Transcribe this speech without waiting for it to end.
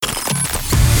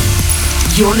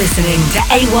You're listening to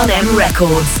A1M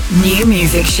Records New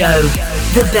Music Show.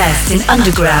 The best in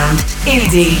underground,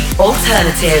 indie,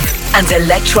 alternative, and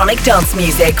electronic dance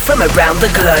music from around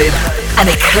the globe. An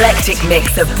eclectic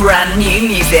mix of brand new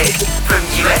music from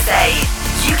USA,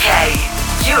 UK,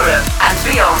 Europe, and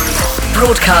beyond.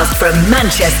 Broadcast from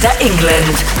Manchester,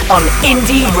 England on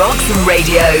Indie Rocks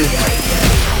Radio.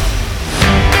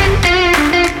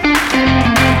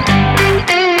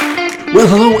 Well,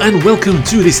 hello and welcome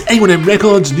to this A1M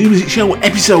Records New Music Show,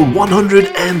 episode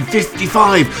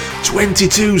 155.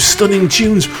 22 stunning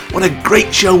tunes. What a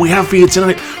great show we have for you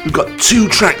tonight. We've got 2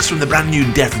 tracks from the brand new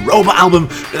Def Robot album,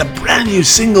 and a brand new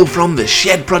single from the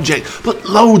Shed project, but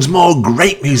loads more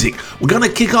great music. We're going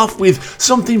to kick off with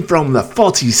something from the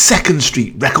 42nd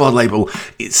Street record label.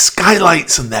 It's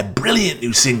Skylights and their brilliant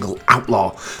new single,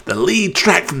 Outlaw. The lead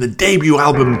track from the debut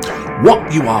album,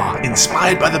 What You Are,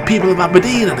 inspired by the people of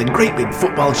Aberdeen and a great big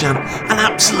football chant, an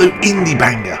absolute indie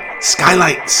banger.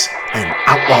 Skylights and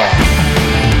Outlaw.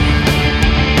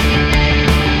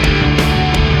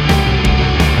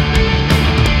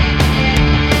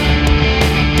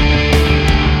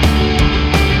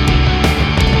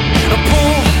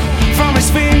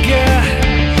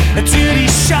 A dirty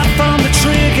shot from the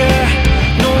trigger.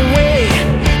 No way,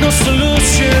 no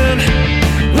solution.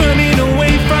 Running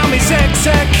away from his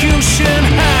execution.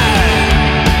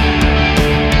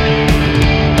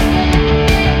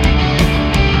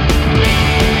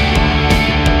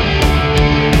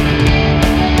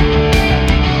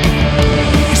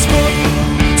 His foot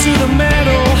to the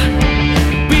metal,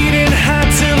 beating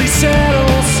hard till he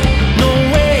settles. No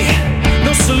way,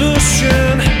 no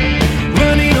solution.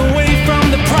 Running away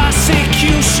from the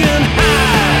prosecution.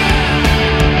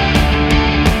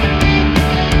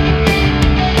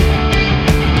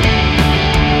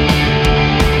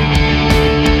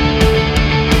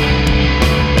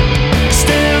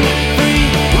 Stand free,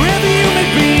 wherever you may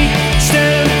be.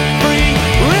 Stand free,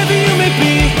 wherever you may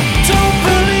be. Don't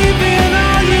believe in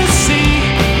all you see.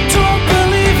 Don't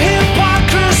believe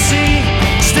hypocrisy.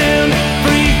 Stand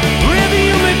free, wherever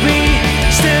you may be.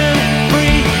 Stand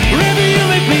free, wherever you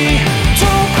may be.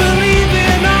 Don't believe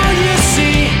in all you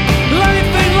see. Life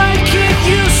ain't like it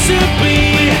used to be.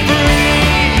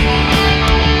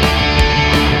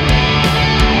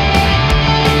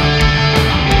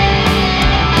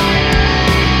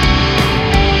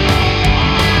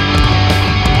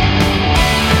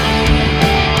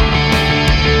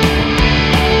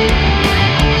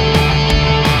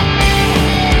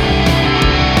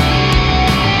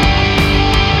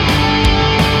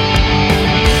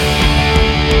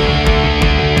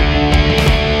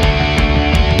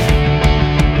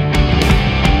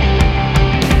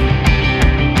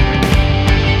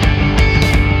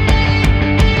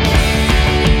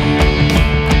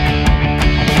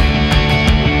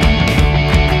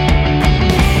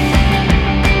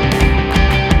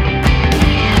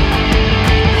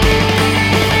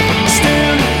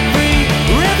 Stand free,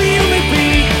 wherever you may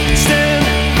be. Stand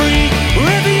free,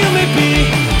 wherever you may be.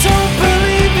 Don't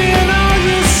believe in all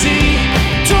you see.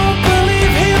 Don't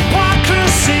believe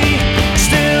hypocrisy.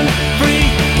 Stand free,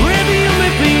 wherever you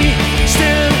may be.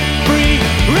 Stand free,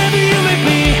 wherever you may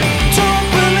be. Don't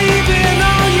believe in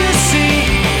all you see.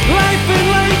 Life ain't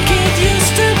like it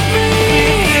used to be.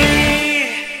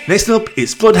 Next up,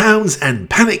 it's Flood Hounds and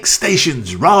Panic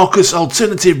Station's raucous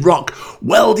alternative rock,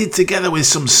 welded together with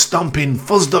some stomping,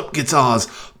 fuzzed up guitars,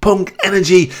 punk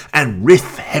energy, and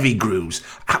riff heavy grooves.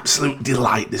 Absolute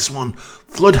delight, this one.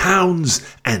 Flood Hounds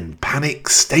and Panic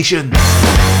Station.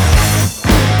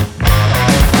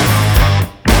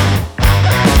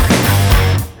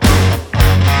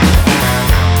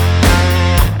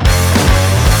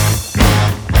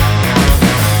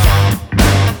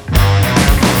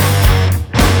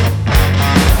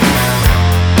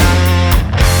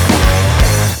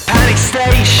 Panic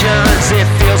stations, it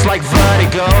feels like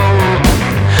vertigo.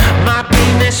 Might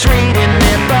be misreading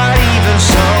it, but even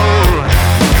so,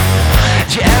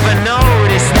 do you ever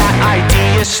notice that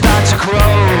ideas start to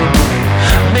grow?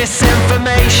 Miss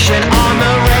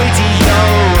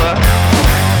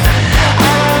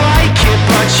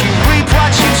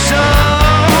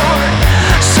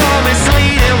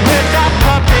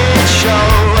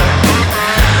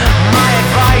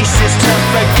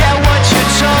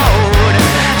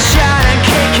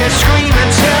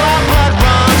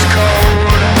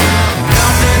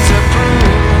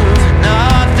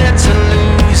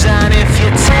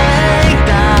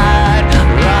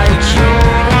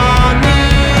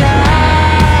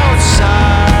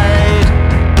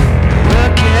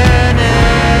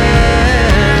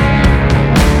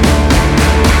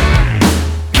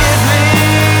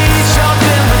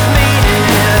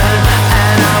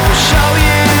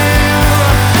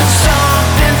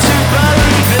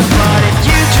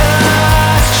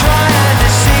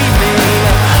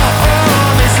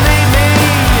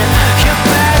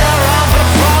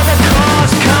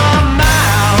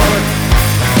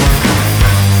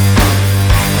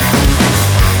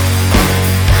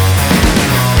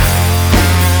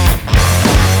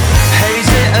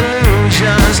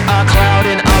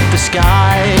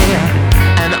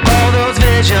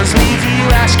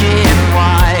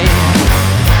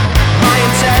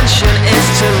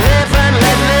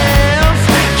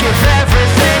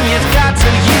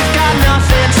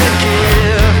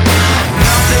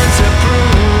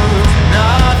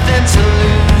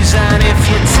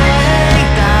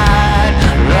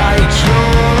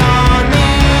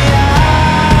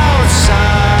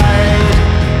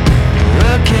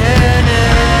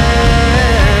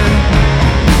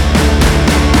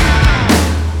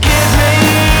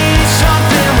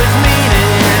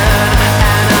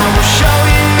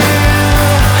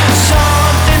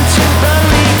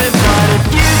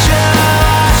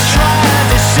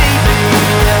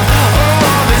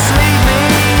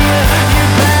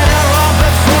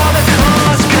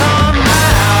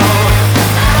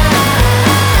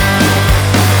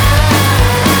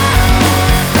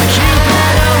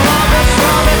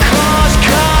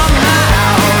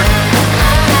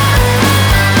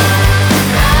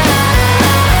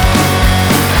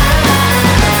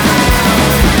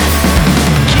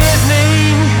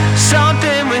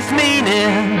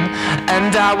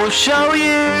show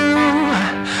you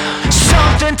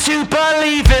something to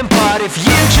believe in. But if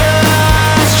you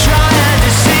just try and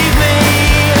deceive me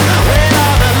with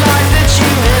all the lies that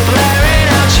you hear blaring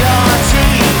out your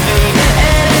TV,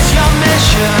 it is your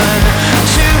mission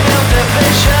to build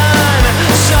division.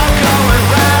 So go and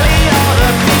rally all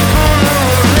the people who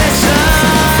will listen,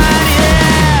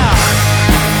 yeah.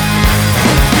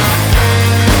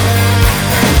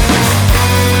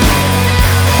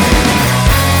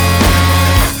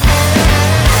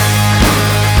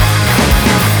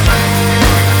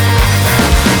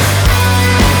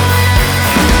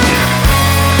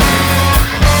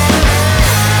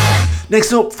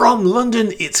 Next up from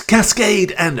London, it's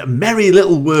Cascade and Merry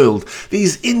Little World.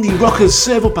 These indie rockers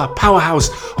serve up a powerhouse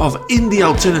of indie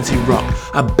alternative rock,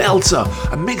 a belter,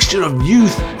 a mixture of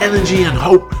youth, energy and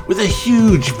hope with a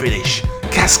huge finish.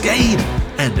 Cascade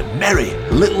and Merry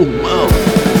Little World.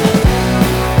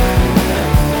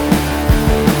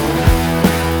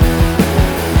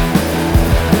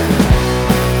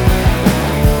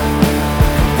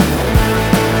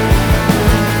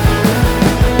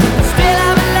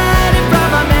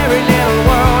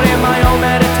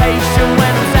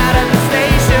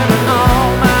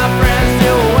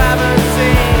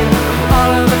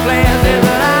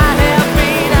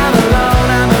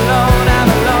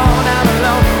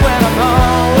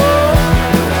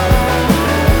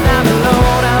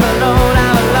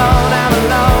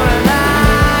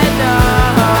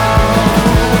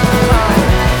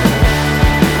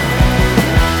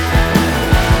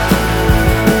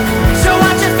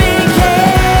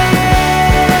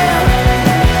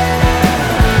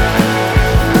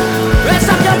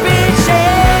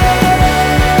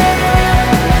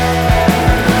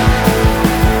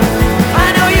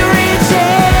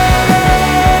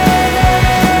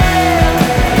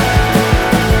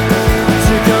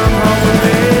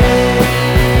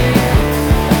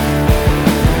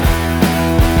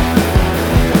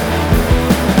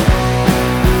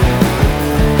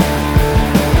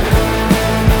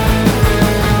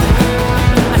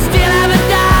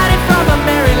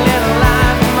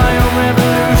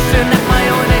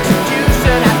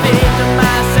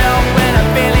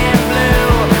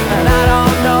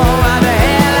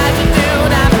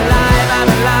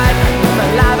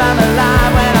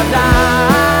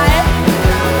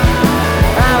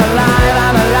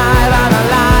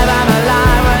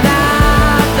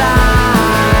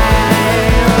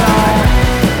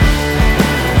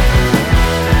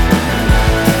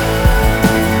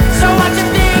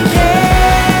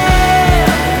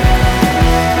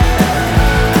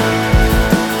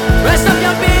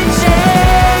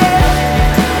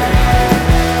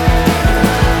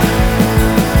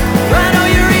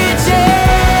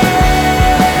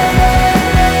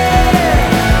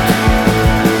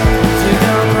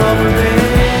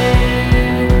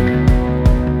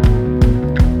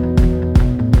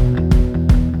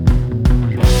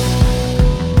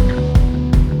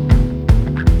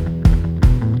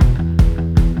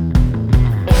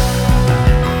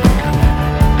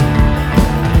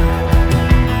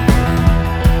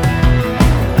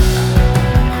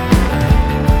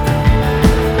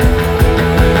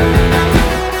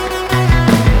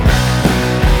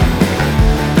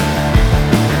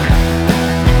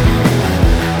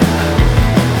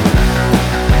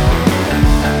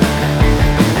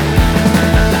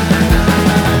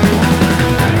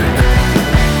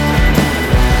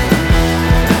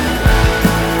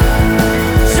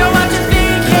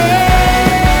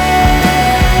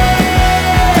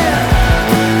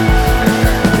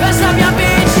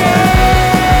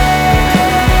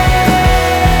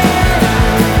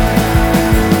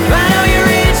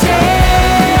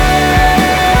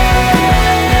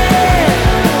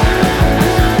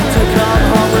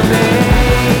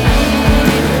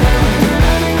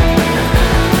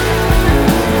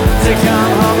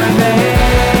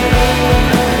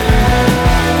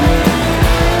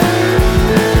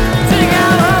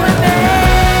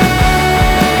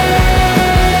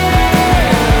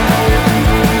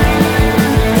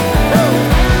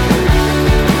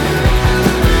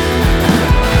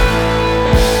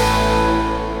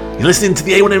 You're listening to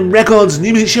the A1M Records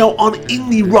new music show on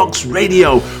Indie Rocks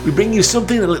Radio. We bring you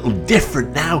something a little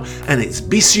different now, and it's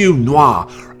Bisou Noir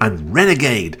and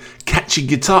Renegade. Catchy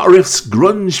guitar riffs,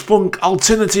 grunge, funk,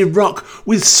 alternative rock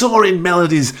with soaring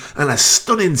melodies and a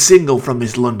stunning single from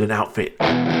this London outfit.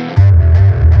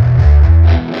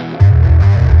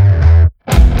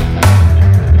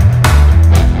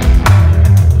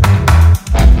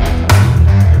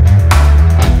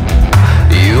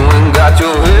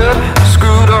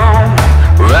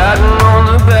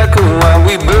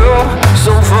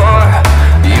 So far,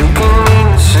 you can lean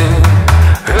and sit.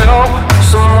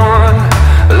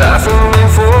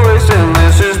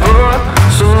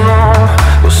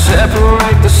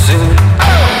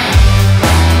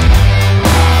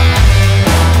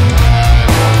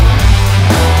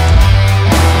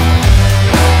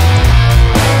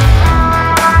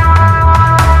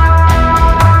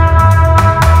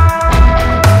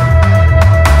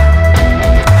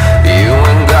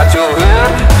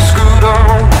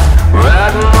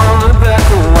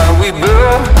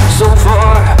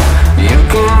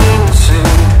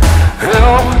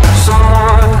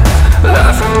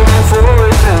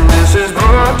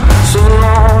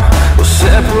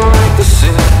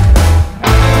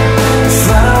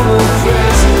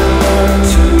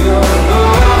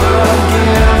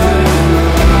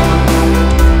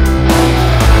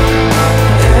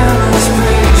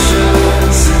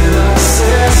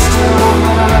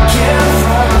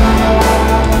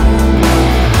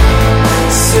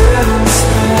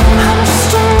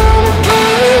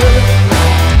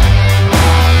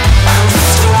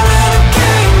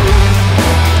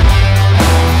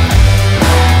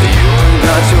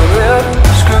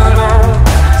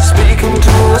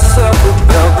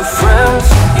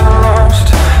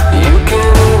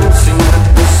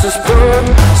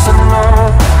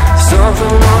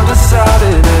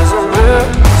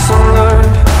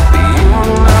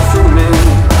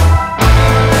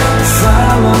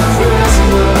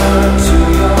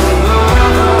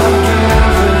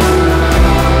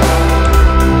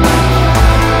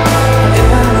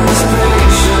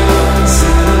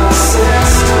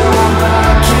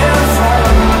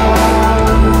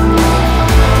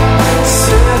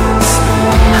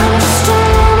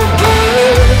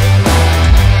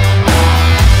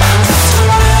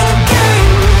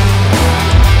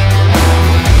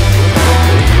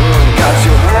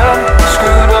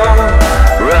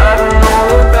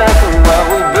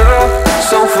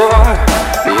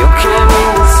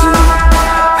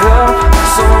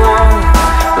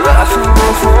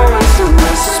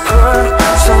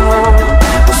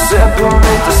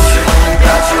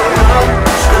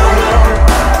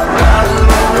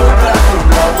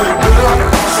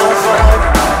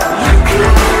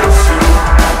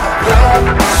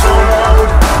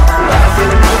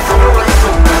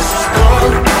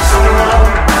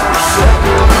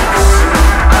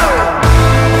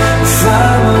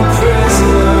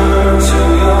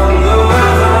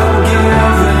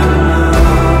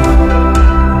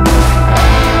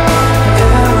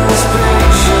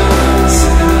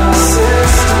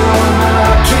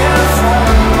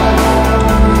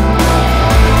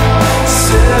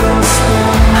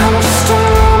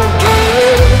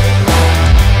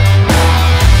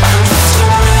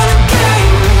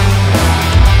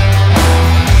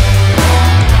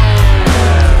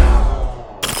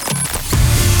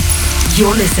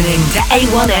 You're listening to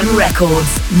A1M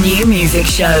Records New Music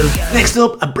Show. Next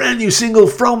up, a brand new single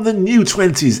from the new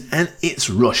 20s, and it's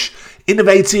Rush.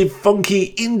 Innovative,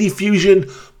 funky, indie fusion,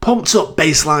 pumped up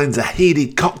bass lines, a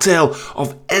heady cocktail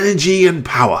of energy and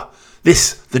power.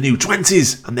 This, the new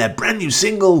 20s, and their brand new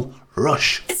single,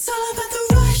 Rush. It's all about the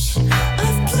rush of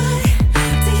blood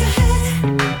to your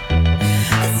head.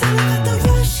 It's all about the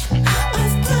rush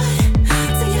of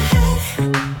blood to your head.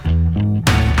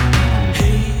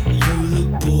 Hey, you look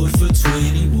bored for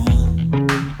 21.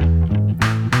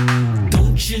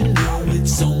 Don't you know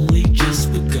it's only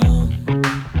just begun?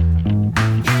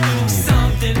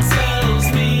 Something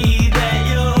tells me that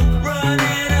you're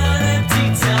running on empty.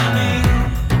 Tell me,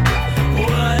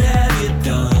 what have you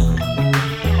done?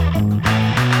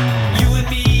 You and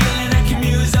me yelling at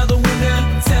commuters out the window.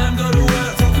 Time go to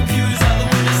work from computers out the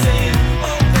window saying,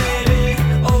 oh baby,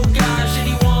 oh gosh,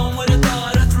 anyone would have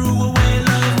thought I threw away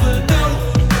love, but no,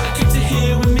 I kept it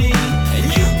here with me, and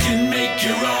you can make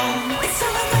your own. It's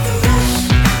all about the rush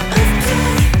of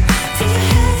blood to your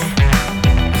head.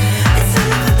 It's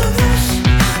all about the rush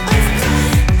of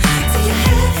blood to your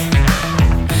head.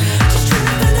 Just trying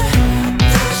to find the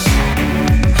rush of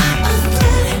blood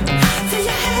to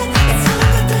your head. It's all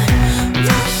about the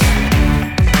rush.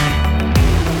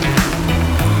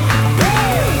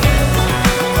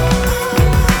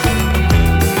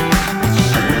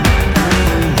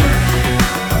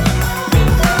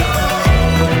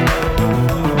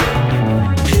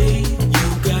 Hey, you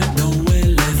got nowhere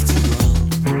left to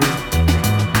run.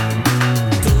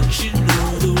 Don't you know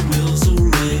the wheels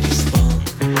already spun?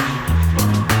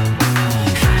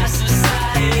 High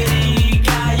society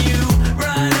got you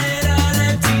running on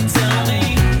empty. Tell me,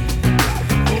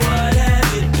 what have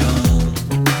you done?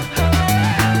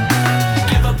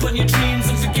 Give up on your dreams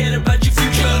and forget about your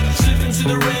future. Slip into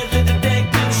the red, let the deck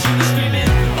push you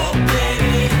screaming. Oh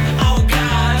baby, oh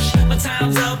gosh, my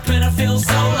time's up and I feel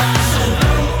so lost, so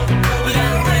low,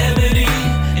 without a remedy,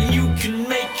 and you can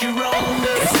make your own.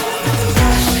 It's all about the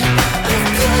rush of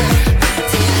blood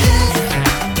to your head.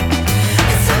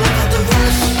 It's all about the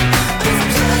rush of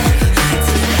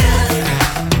blood to your head.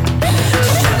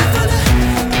 Just trying to find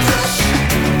the rush of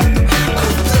blood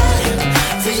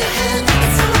to your head.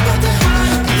 It's all about the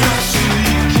rush.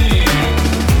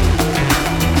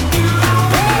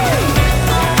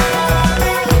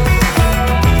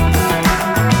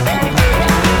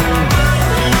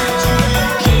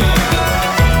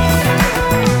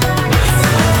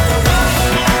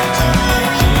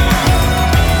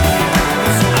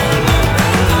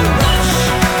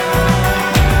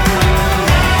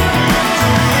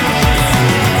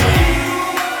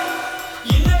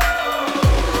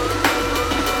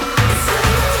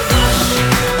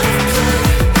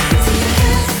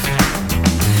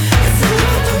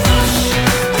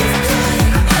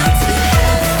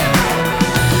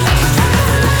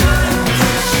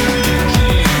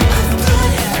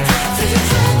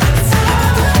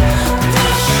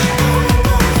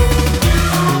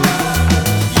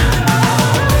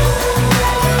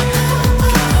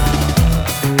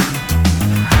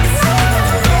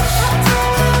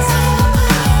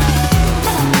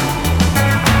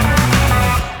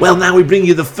 Well, now we bring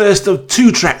you the first of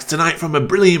two tracks tonight from a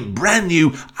brilliant brand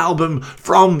new album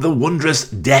from the wondrous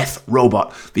Death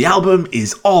Robot. The album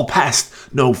is All Past,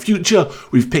 No Future.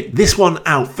 We've picked this one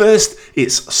out first.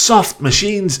 It's Soft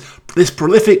Machines. This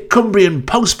prolific Cumbrian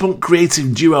post-punk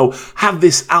creative duo have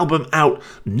this album out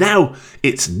now.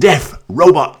 It's Death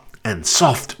Robot and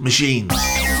Soft Machines.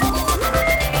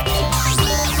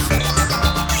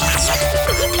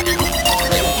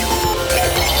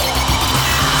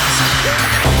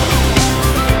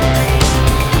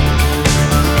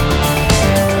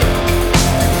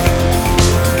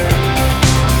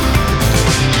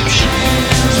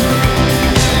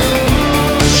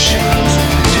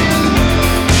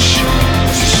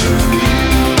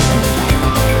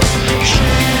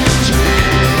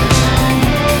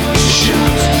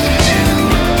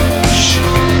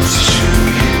 Show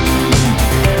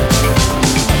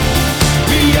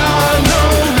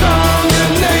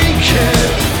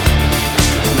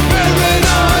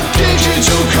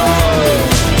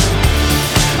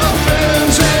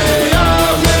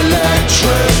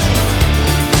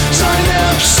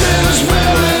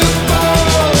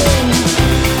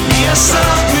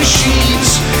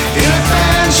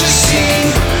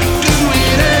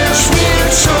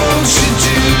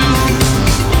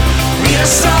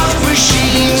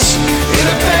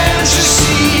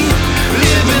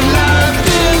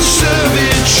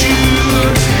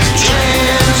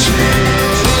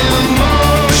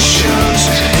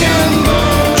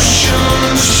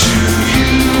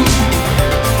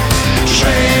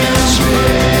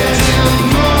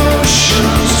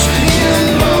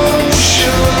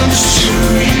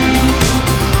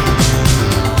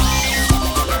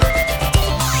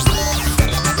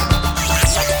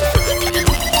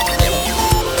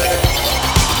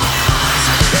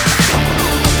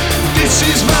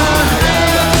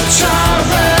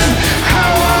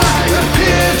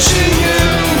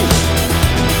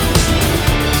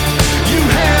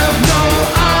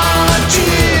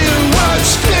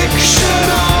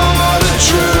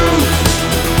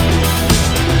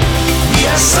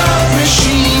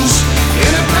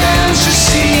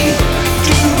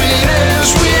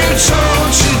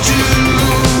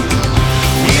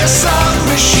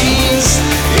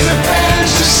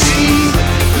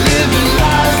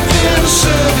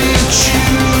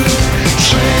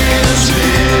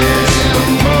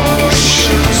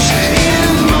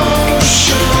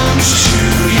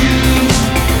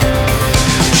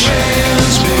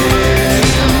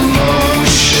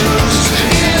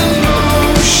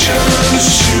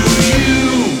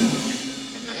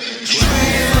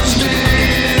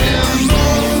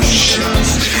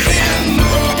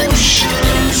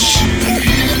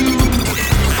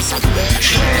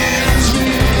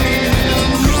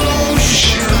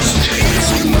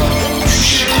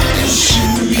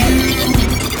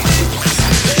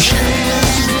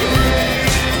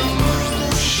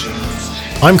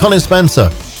I'm Colin Spencer,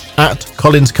 at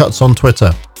Collins Cuts on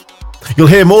Twitter. You'll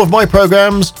hear more of my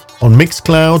programs on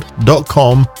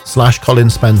mixcloud.com/Colin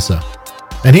Spencer.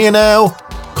 And here now,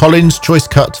 Colin's choice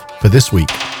cut for this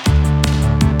week.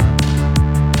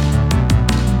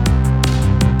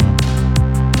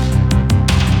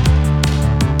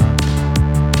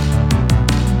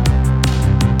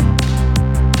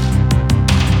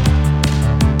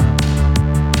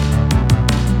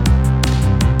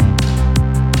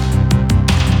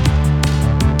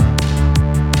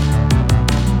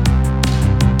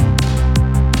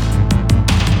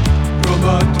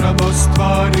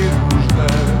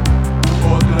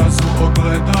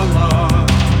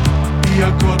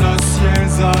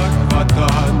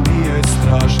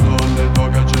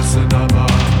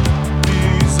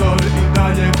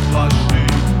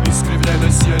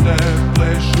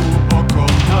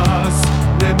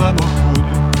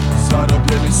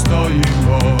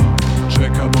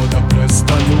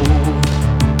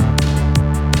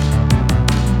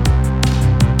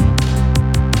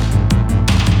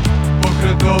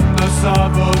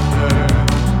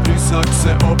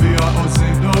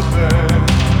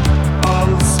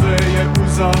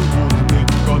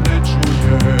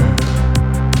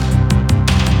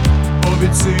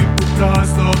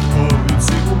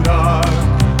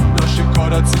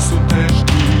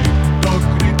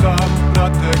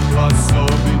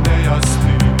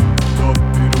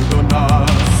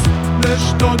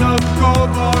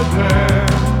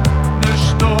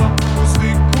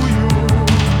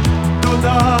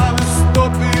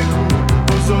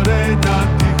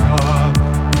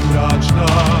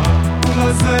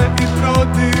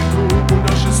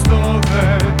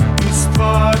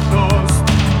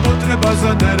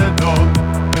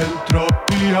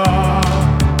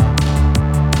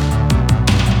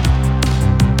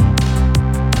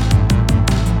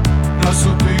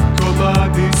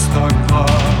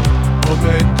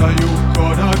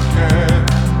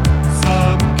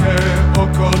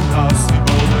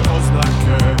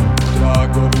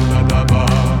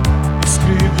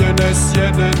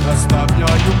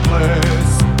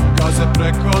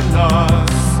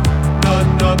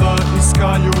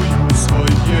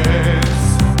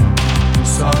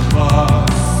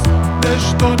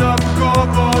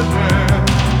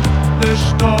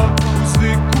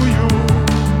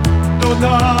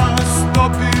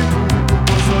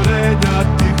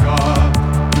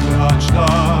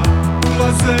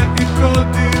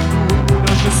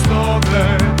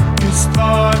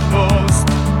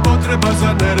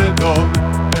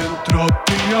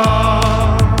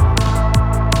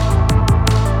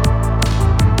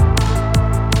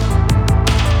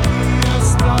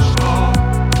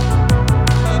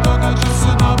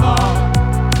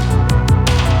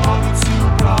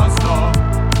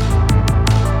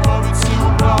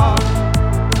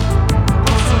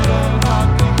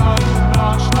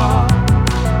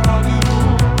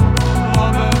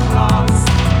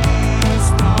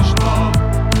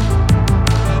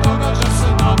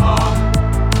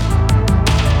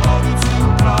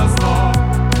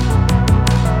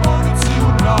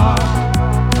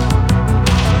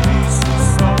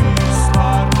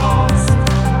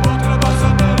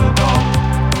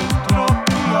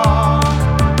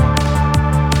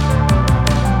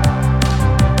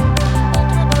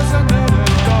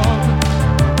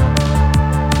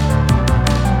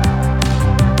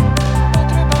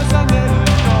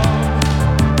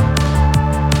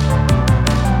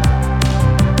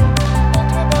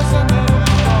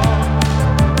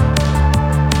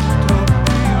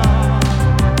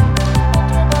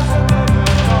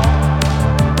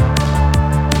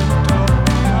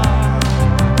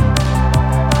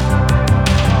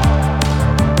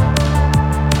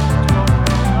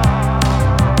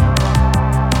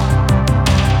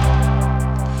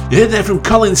 You heard there from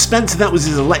Colin Spencer, that was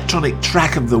his electronic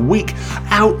track of the week,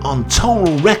 out on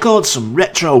Tonal Records, some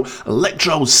retro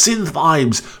electro synth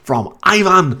vibes from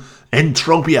Iv'an,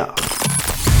 Entropija.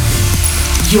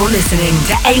 You're listening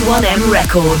to A1M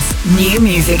Records New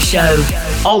Music Show.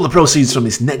 All the proceeds from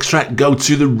this next track go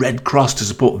to the Red Cross to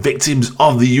support victims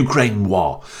of the Ukraine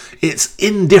war. It's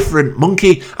Indifferent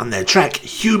Monkey and their track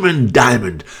Human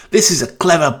Diamond. This is a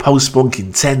clever post-punk,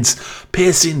 intense,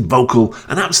 piercing vocal,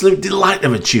 an absolute delight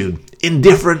of a tune.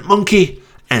 Indifferent Monkey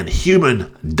and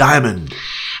Human Diamond.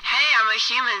 Hey, I'm a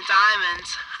human diamond.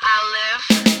 I'll live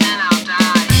and I'll die.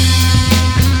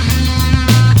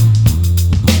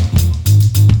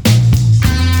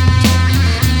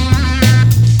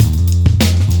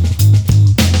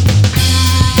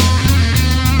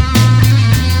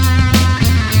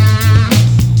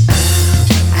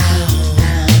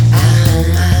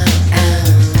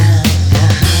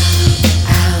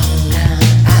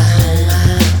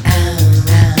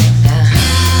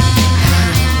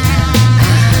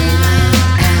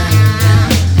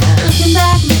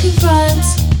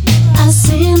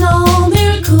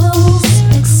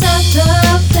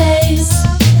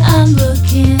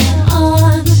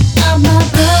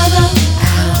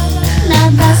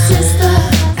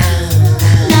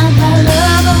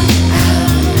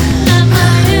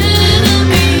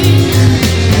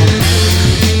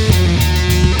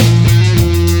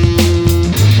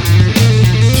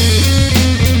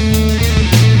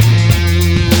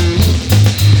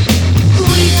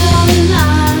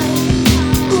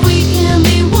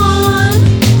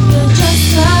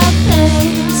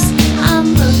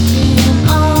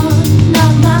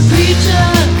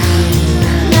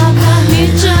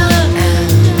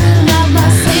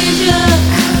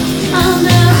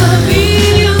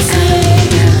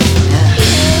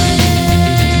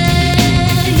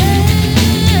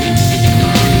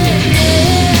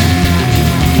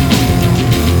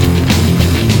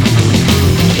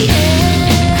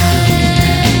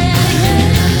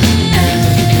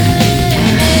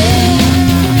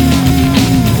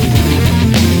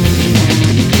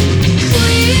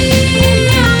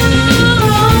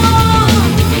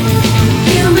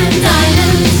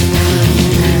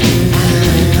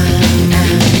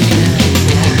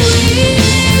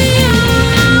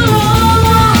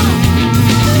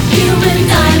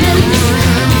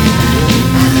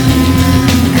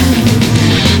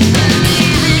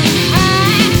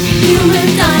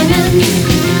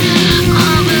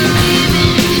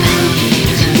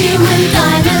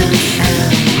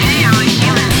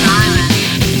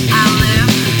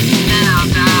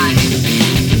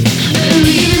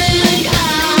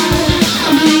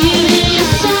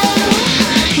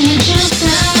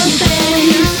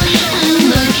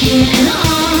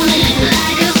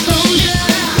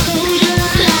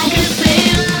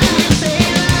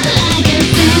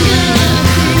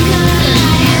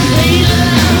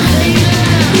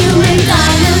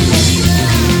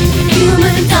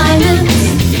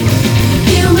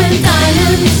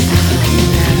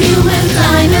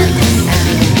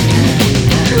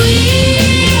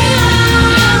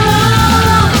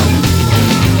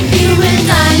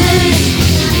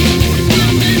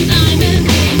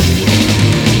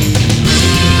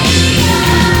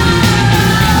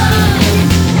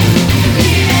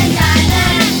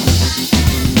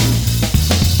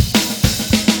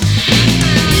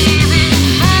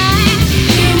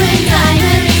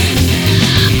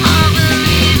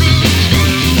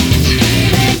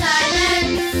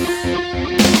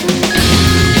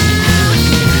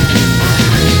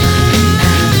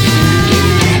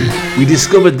 we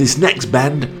discovered this next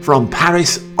band from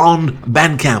Paris on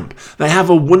Bandcamp. They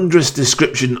have a wondrous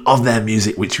description of their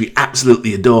music which we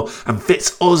absolutely adore and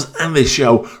fits us and this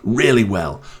show really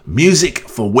well. Music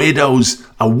for weirdos,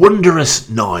 a wondrous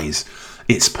noise.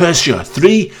 It's Persica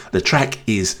 3, the track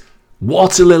is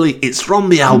Water Lily, it's from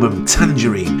the album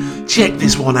Tangerine. Check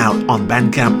this one out on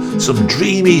Bandcamp, some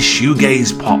dreamy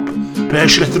shoegaze pop.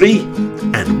 Persica 3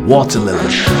 and Water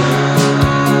Lily.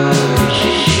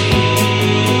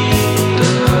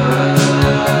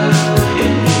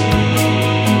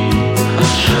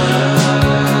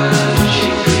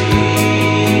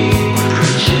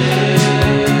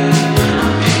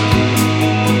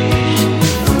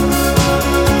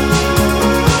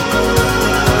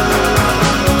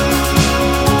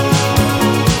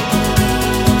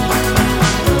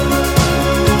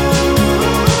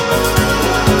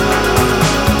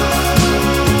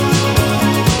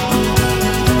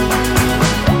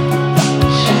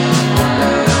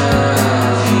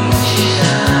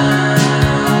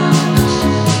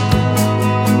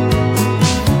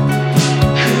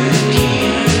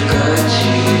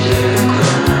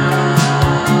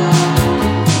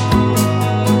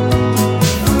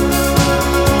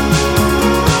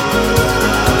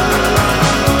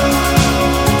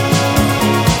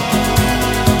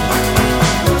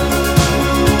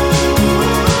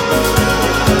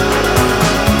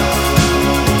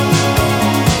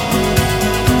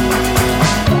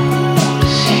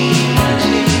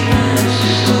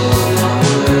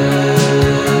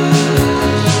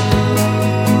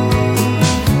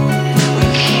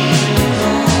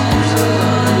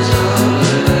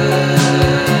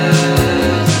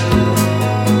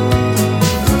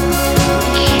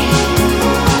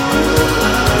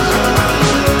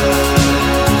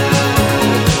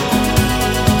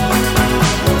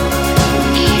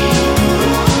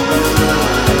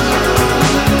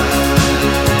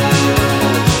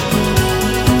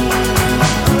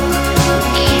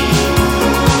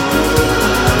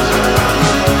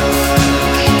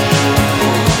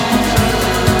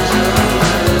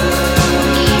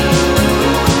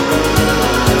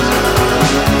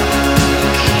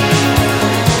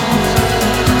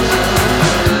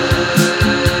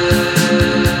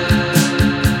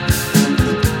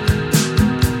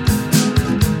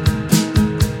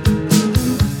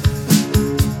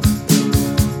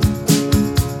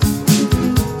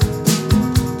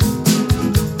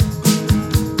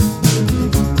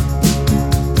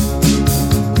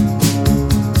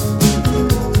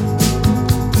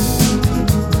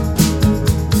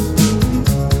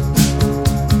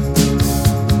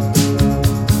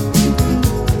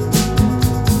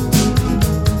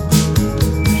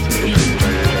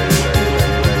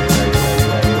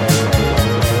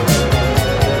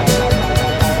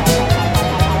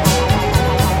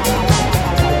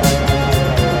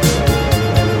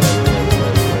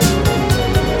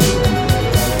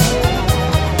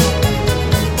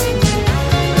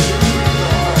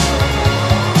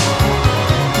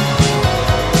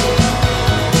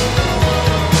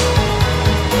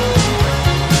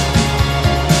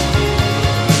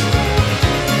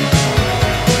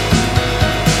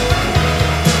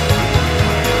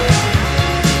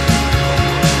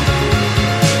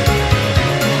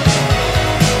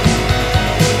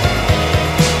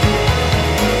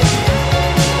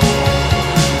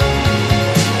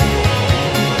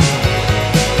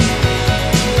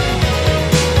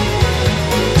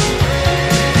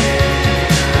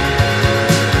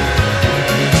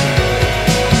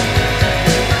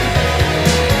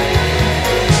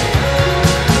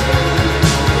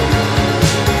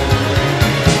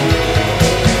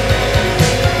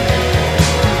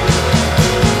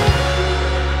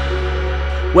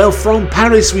 Well, from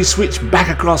Paris we switch back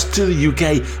across to the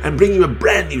UK and bring you a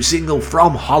brand new single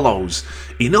from Hollows.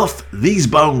 Enough These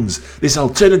Bones. This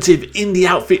alternative indie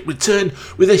outfit return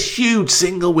with a huge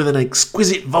single with an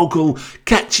exquisite vocal,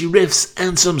 catchy riffs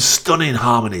and some stunning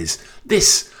harmonies.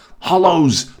 This,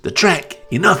 Hollows, the track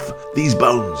Enough These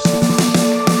Bones.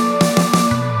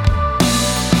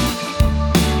 Too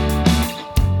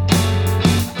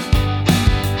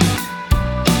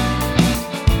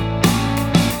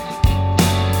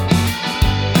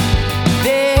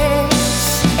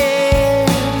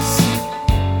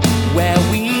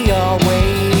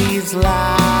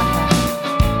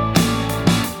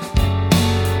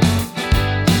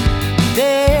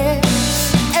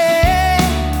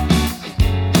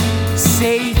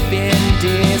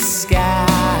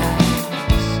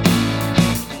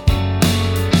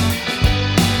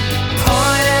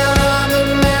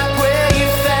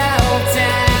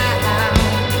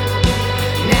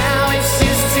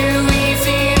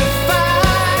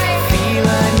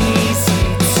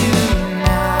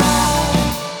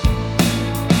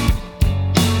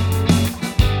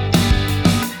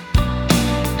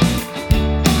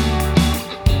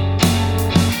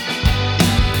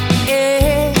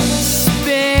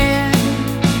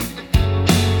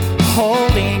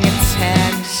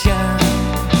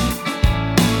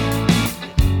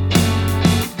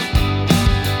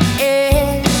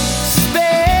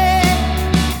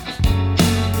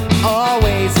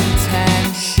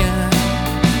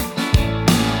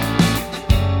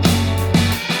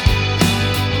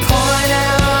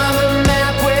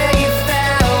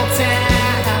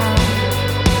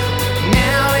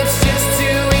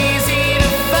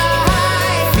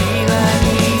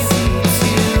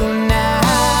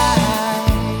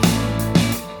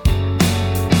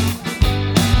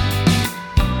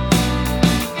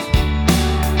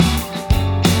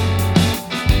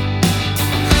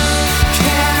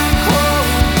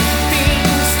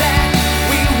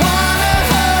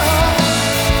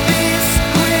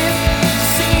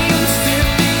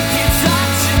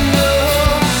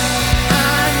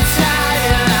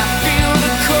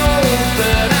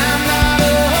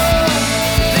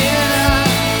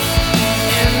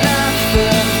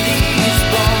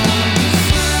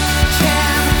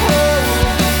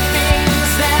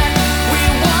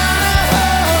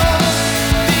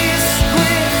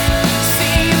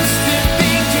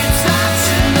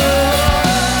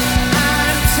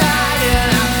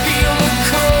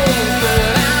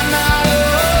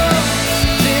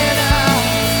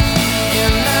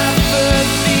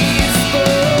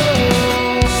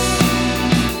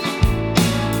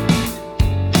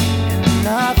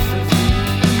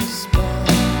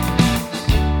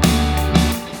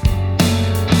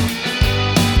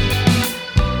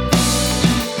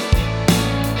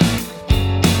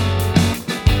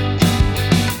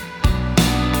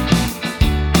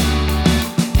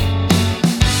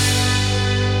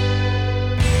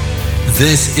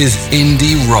This is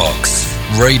Indie Rocks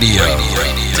Radio.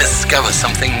 Discover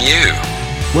something new.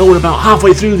 Well, we're about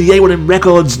halfway through the A1M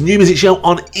Records new music show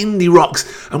on Indie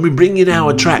Rocks, and we bring you now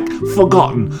a track,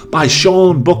 Forgotten, by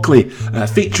Sean Buckley,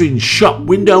 featuring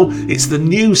Shopwindow. It's the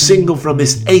new single from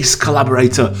this ace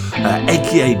collaborator,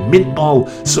 aka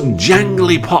Mintball, some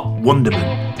jangly pop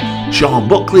wonderment. Sean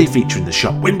Buckley featuring the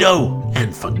Shopwindow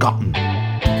and Forgotten.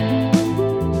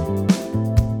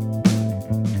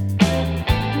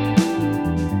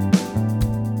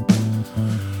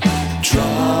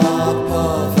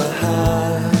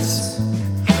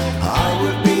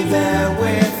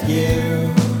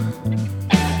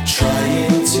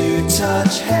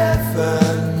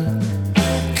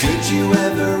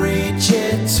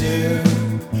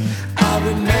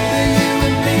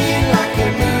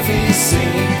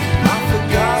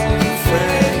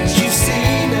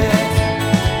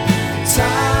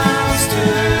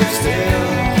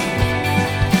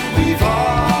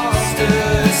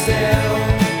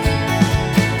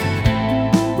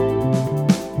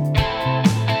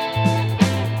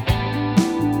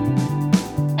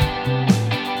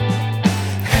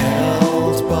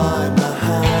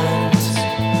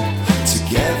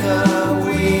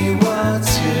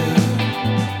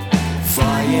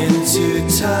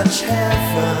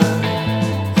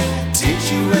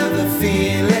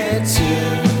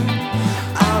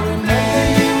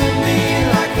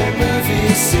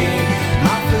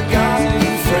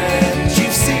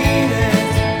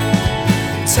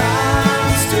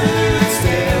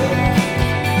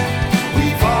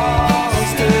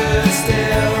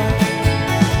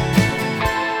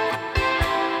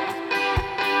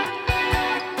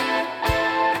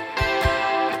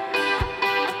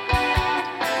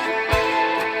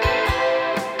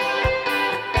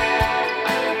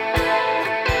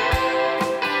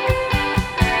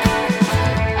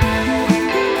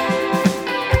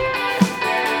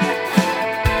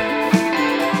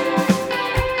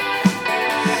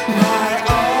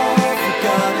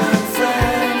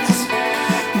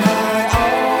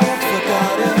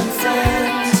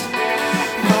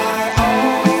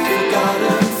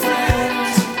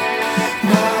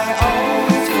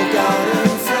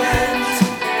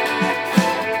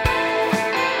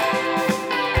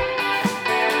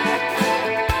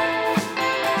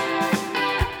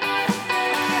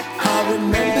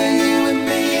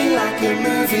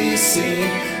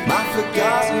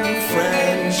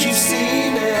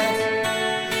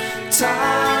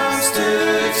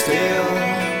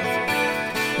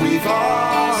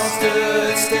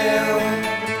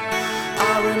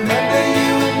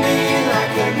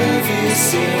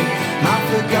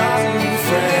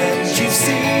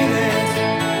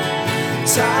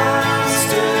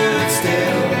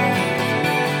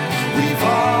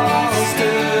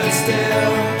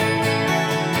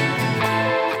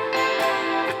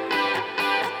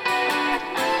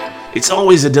 It's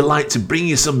always a delight to bring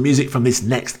you some music from this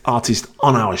next artist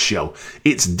on our show.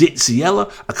 It's Ditsea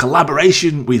Yella, a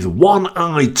collaboration with One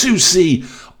Eye 2C,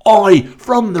 Oi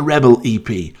from the Rebel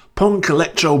EP. Punk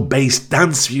electro based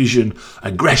dance fusion,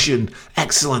 aggression,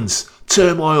 excellence,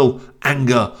 turmoil,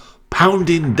 anger,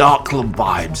 pounding dark club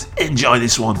vibes. Enjoy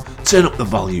this one, turn up the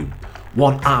volume.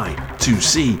 One Eye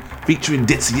 2C featuring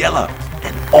Ditsea Yella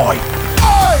and Oi.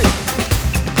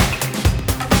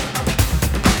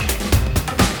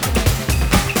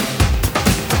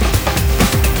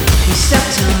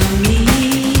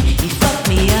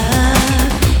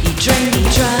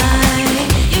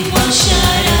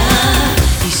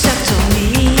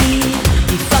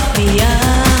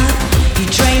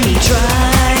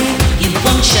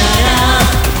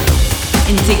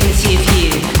 Indignity of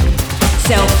you,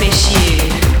 selfish you,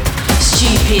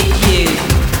 stupid you,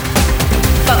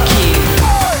 fuck you.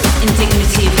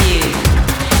 Indignity of you,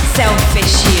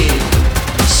 selfish you,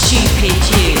 stupid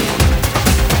you,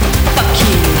 fuck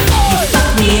you. You fuck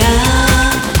me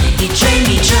up, you drain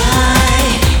me dry,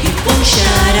 you won't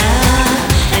shut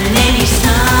up, and then you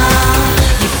snarl.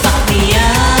 You fuck me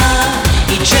up,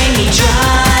 you drain me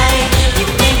dry, you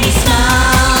make me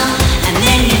smile, and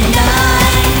then you lie.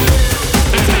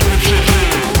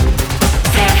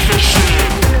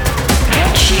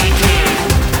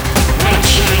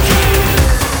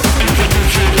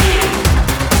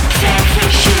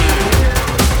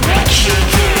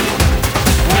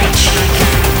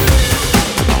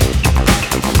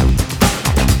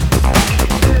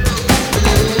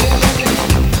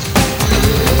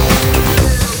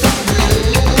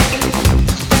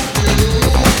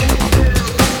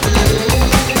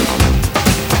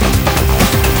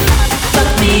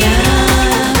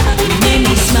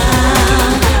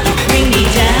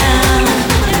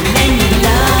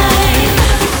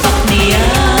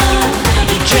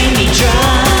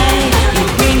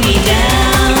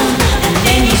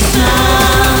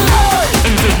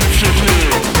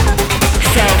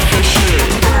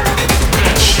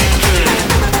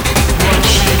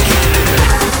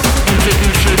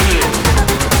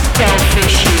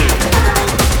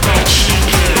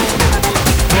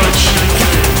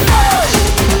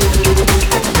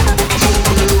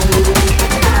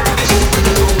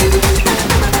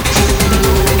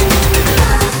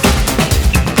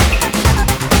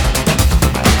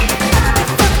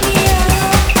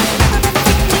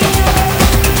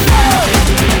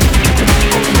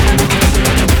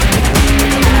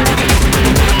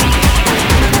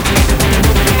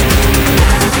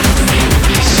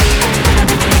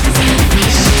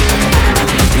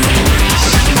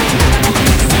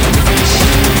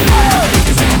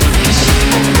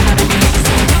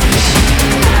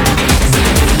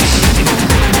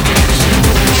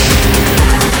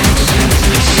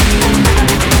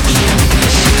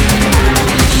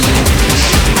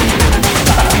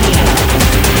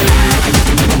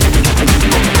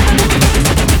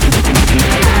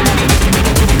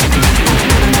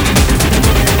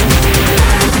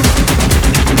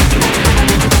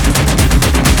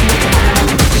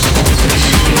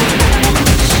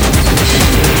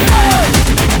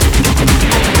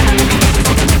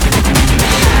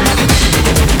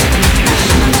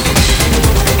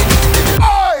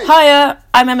 Hiya,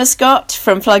 I'm Emma Scott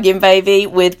from Pluggin Baby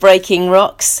with Breaking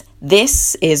Rocks.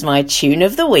 This is my tune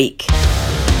of the week.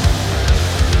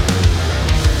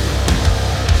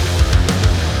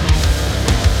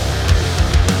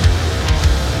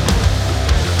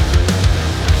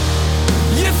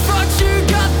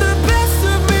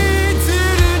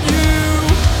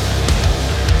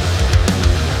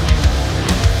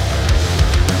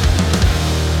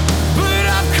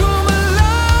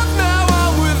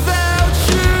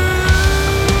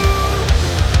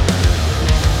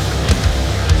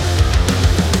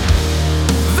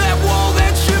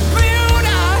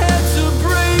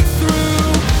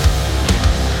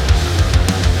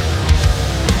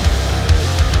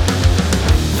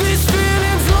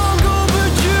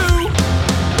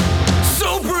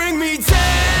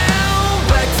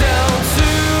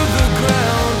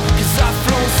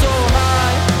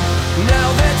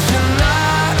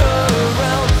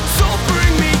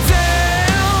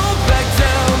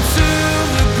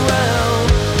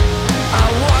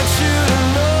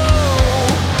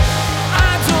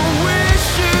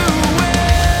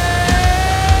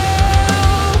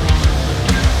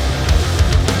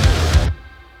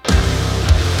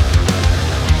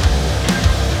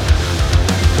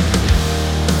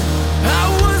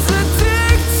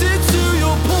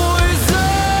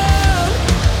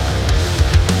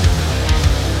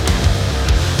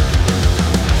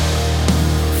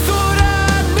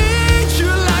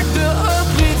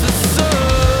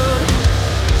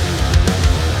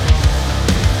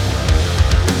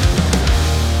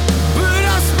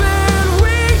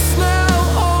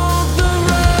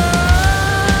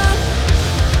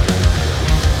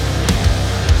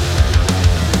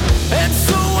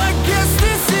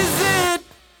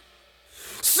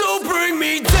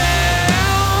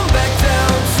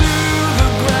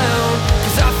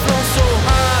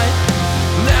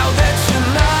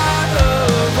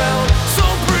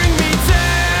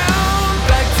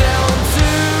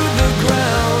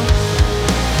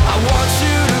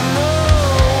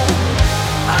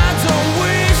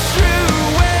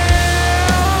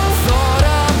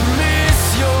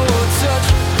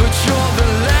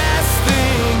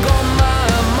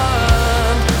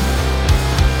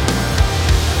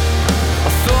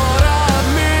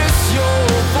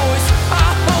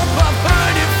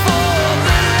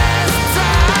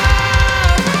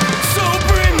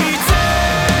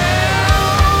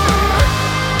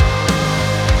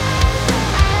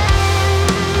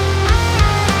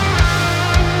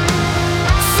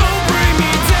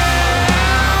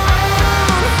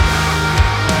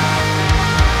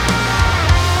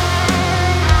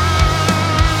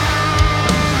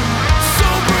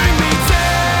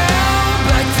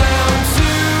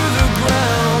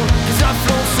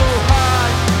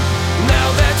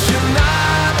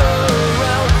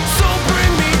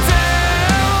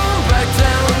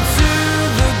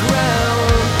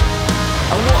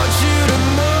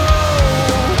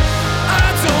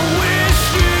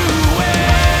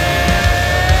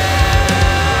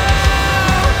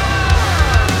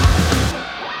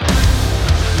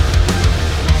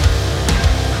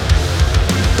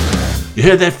 You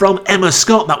heard there from Emma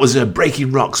Scott. That was a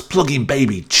Breaking Rocks Pluggin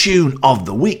Baby tune of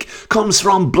the week. Comes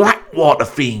from Blackwater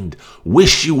Fiend,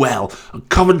 Wish You Well.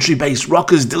 Coventry-based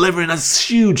rockers delivering a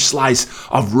huge slice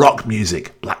of rock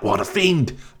music. Blackwater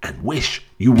Fiend and Wish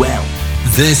You Well.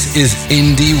 This is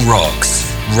Indie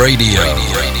Rocks Radio.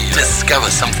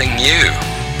 Discover something new.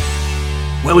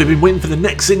 Well, we've been waiting for the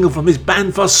next single from this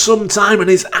band for some time, and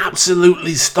it's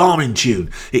absolutely storming tune.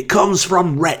 It comes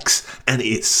from WREX, and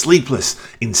it's Sleepless.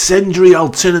 Incendiary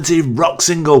alternative rock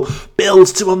single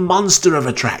builds to a monster of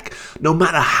a track. No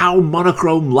matter how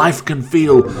monochrome life can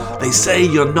feel, they say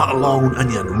you're not alone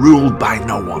and you're ruled by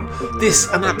no one. This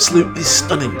an absolutely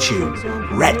stunning tune.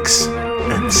 WREX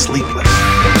and Sleepless.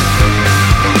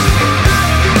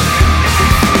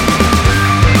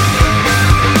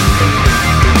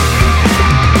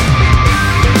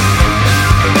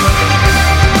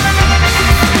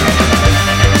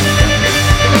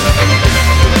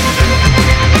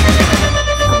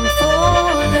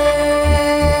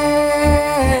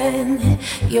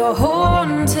 You're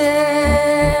haunting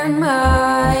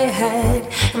my head.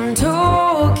 I'm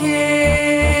talking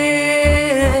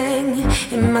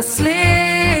in my sleep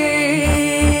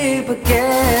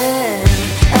again.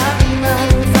 I've been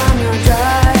running from your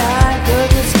dry-eyed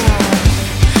look of time.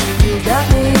 You got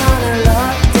me on a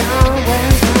lockdown.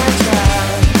 When's my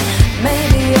child?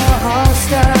 Maybe your heart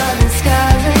started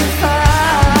skies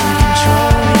fire.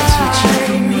 Control me to check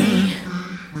me.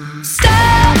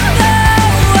 Stop the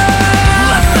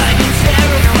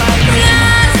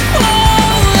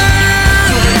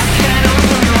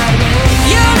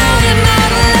you know that my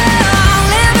love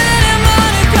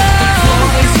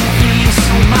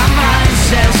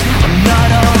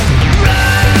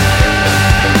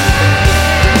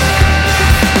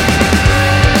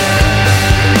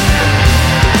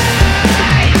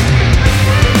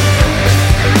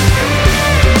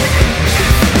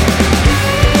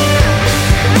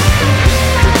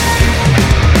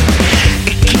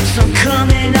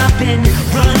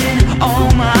running all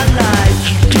my life.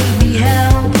 You gave me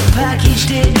hell,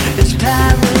 packaged it as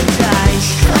paradise.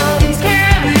 All these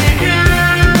chemicals.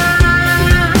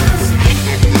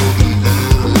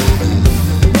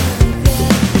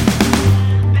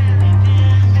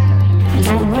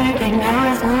 Don't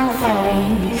recognize my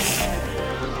face.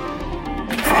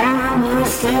 I'm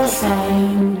still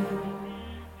sane.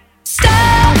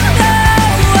 Stop the world.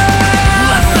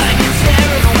 I find it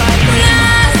terrifying.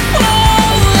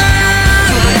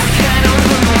 But I can't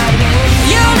open my eyes.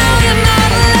 You know you're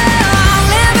not alone.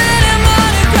 Living in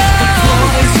monochrome. The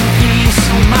voice of peace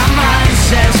in my mind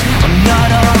says I'm not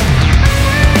alone.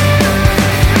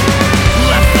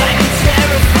 I find it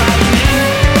terrifying.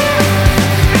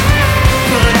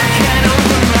 But I can't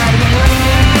open my eyes.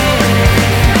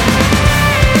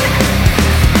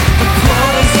 The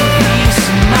voice of peace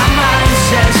in my mind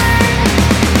says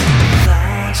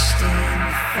lost in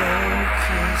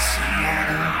focus.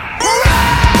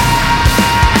 Right.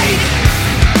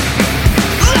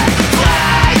 Let the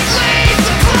blight lead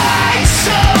the blind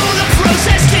so the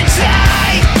process can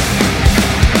die.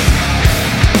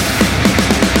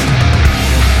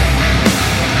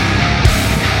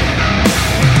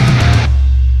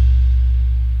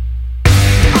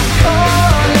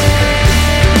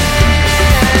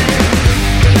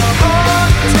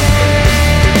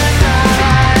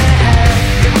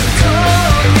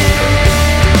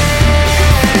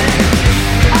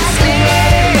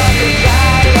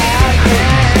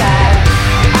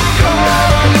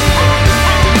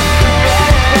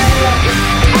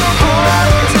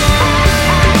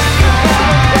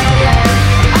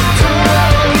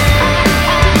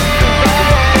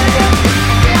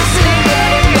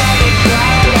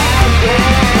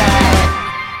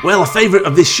 Well, a favourite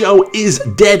of this show is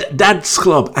Dead Dance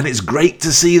Club, and it's great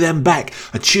to see them back.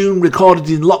 A tune recorded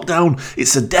in lockdown.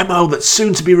 It's a demo that's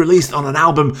soon to be released on an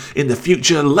album in the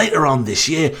future later on this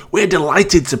year. We're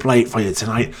delighted to play it for you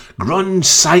tonight. Grunge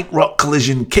psych rock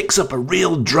collision kicks up a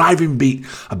real driving beat,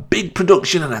 a big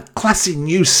production and a classy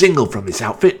new single from this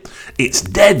outfit. It's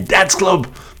Dead Dance Club,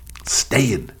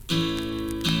 Stayin.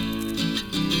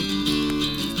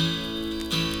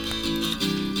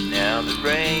 Now the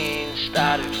rain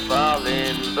started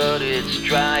falling, but it's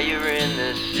drier in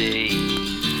the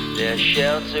sea. There's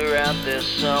shelter out there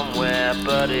somewhere,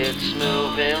 but it's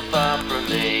moving far from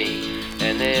me.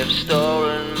 And they've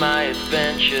stolen my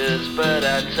adventures, but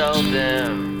I told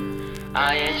them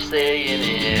I ain't staying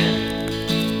here.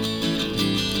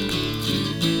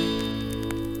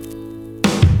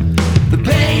 The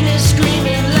pain is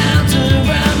screaming louder,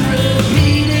 I'm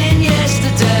repeating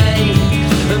yesterday.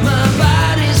 And my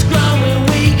body's growing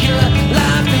weaker,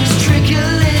 life is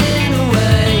trickling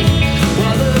away.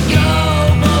 While the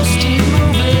goalposts keep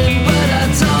moving, but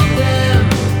I told them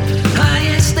I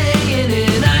ain't staying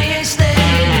in, I ain't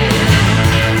staying in.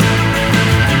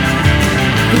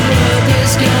 The world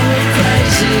is going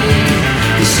crazy,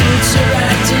 the suits are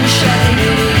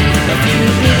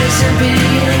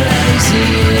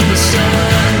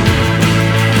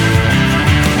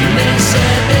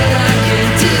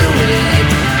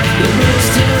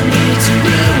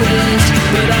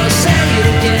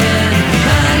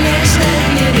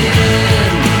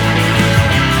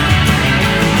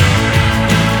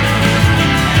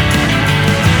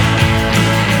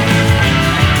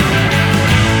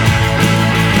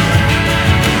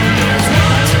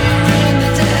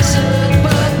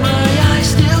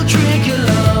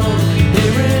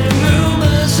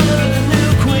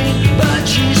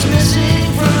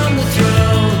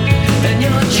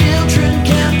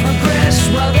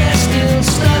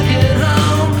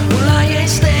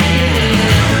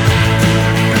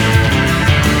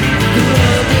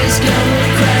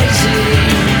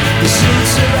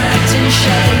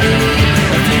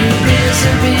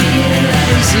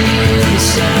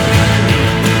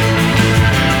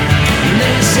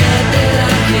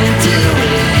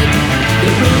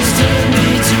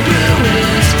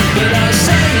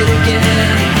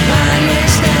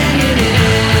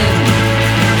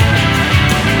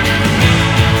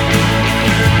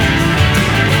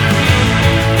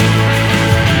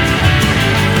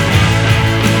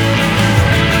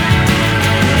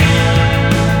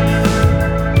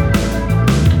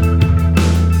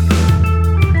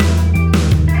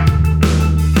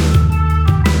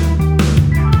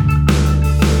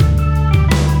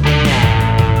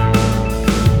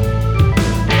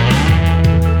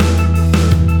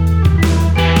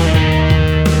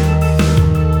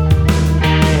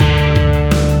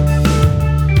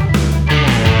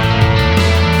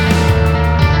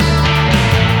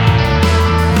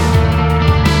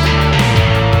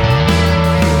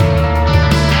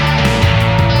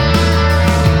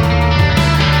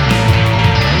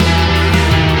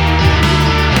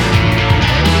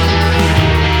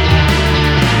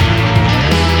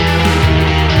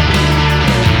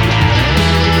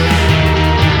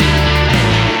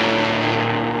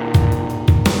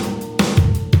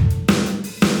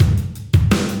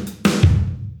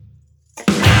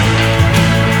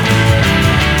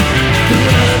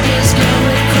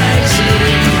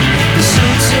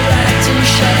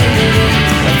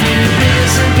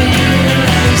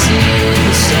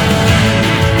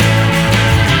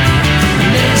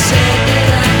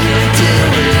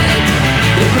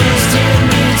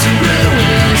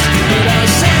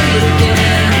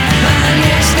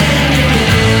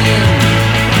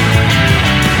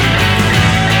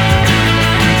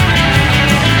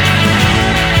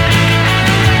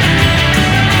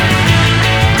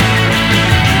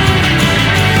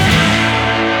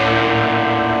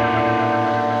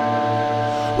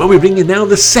Well, we bring you now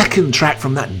the second track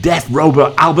from that Death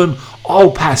Robot album, All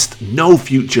Past, No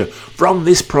Future, from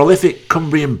this prolific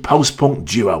Cumbrian post-punk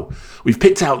duo. We've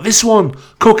picked out this one,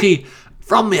 Cookie,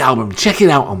 from the album. Check it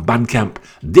out on Bandcamp.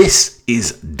 This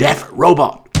is Death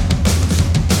Robot.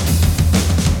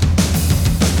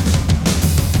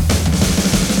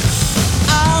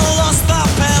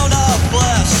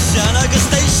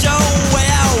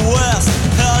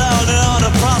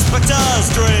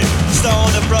 Street,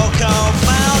 stone and broke on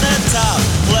mountain top,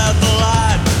 left the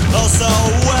line, oh so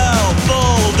well,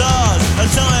 bulldozed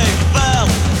until he fell.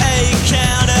 He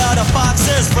counted a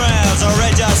fox's friends,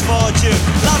 outrageous fortune,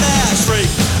 love that shriek,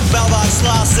 bellbox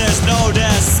losses, no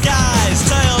disguise,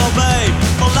 tailor-made,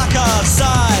 for lack of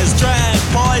size, drank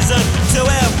poison to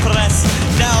impress,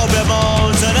 now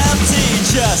bemoans an empty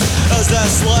chest, as the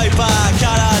sleeper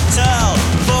cannot tell,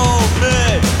 for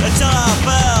me, until I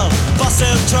fell,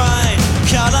 busting train,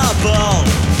 cannibal,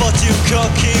 but you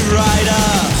cookie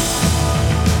rider.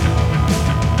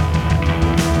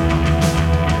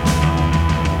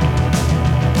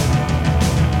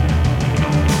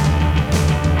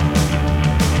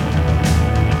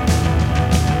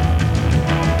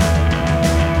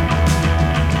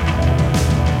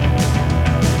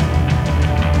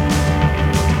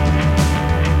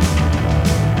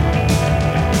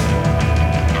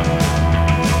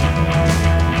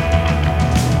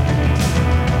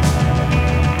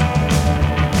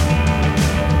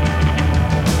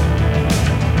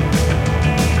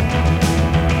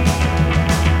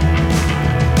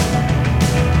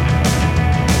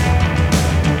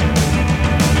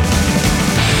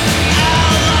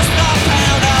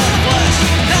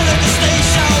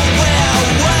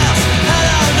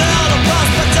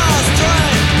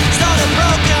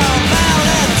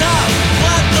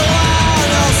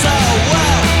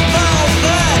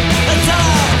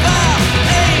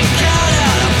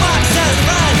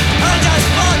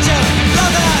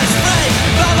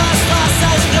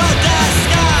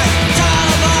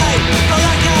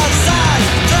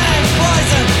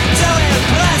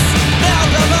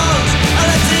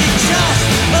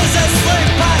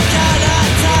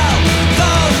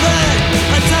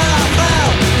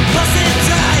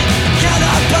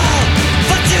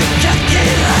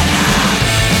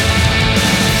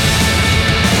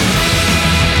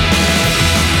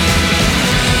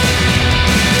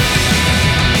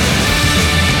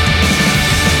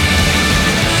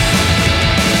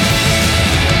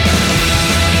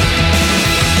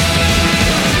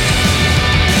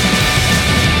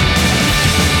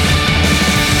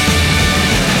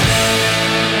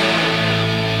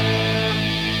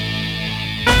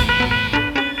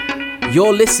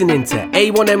 You're listening to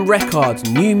A1M Records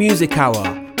New Music Hour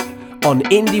on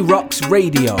Indie Rocks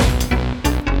Radio.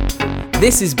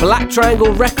 This is Black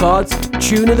Triangle Records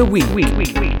Tune of the Week.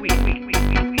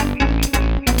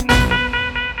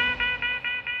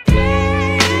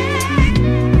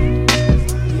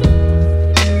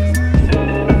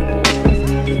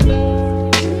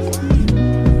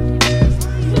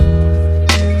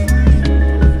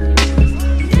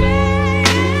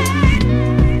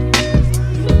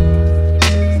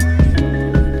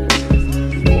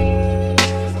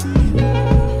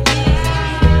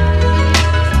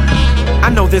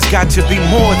 There's got to be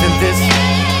more than this.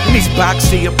 In these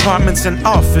boxy apartments and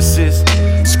offices,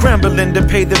 scrambling to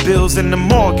pay the bills and the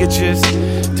mortgages.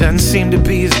 Doesn't seem to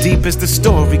be as deep as the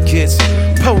story gets.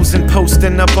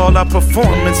 Posting up all our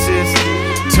performances.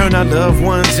 Turn our loved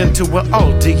ones into an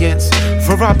audience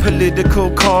for our political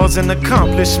cause and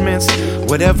accomplishments.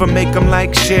 Whatever make them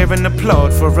like, share and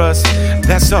applaud for us.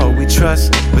 That's all we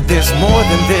trust, but there's more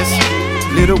than this.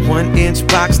 Little 1-inch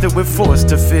box that we're forced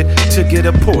to fit to get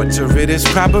a portrait is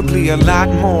probably a lot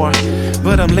more.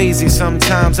 But I'm lazy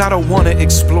sometimes, I don't wanna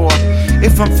explore.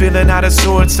 If I'm feeling out of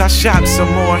sorts, I shop some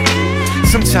more.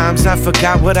 Sometimes I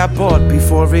forgot what I bought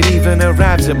before it even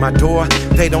arrives at my door.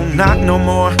 They don't knock no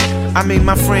more. I mean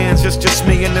my friends, it's just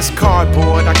me and this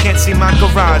cardboard. I can't see my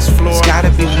garage floor. It's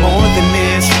gotta be more than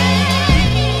this.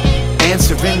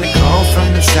 Answering the call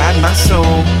from inside my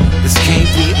soul. This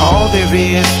can't be all there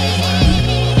is.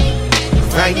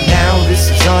 Right now, this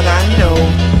is all I know.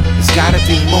 There's gotta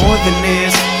be more than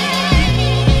this.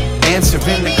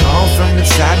 Answering the call from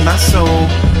inside my soul.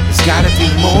 There's gotta be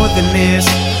more than this.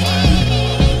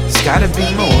 There's gotta be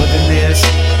more than this.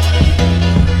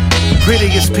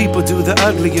 Prettiest people do the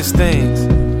ugliest things.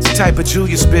 It's the type of Jew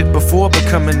you spit before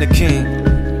becoming the king.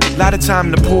 A lot of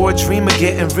time the poor dream of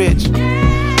getting rich,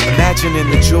 imagining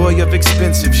the joy of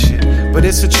expensive shit. But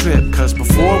it's a trip, cause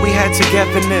before we had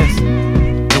togetherness,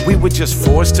 we were just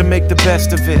forced to make the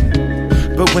best of it.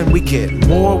 But when we get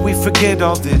more, we forget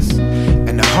all this.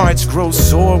 And our hearts grow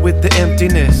sore with the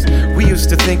emptiness. We used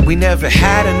to think we never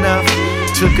had enough.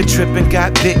 Took a trip and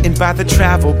got bitten by the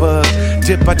travel bug.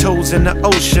 Dip our toes in the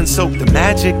ocean, soak the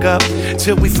magic up.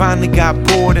 Till we finally got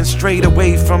bored and strayed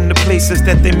away from the places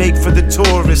that they make for the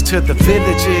tourists to the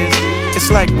villages.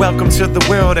 It's like welcome to the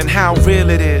world and how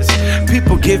real it is.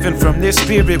 People giving from their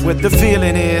spirit what the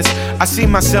feeling is. I see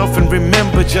myself and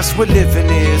remember just what living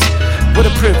is. What a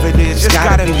privilege, it's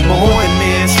gotta be more than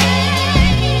this.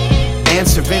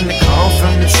 Answering the call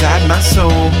from inside my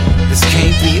soul. This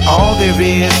can't be all there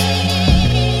is.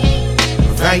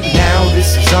 Right now,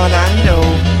 this is all I know.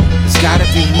 There's gotta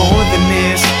be more than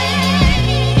this.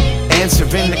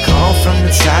 Answering the call from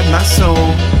inside my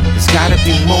soul. There's gotta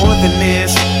be more than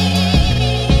this.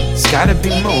 There's gotta be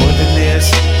more than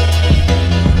this.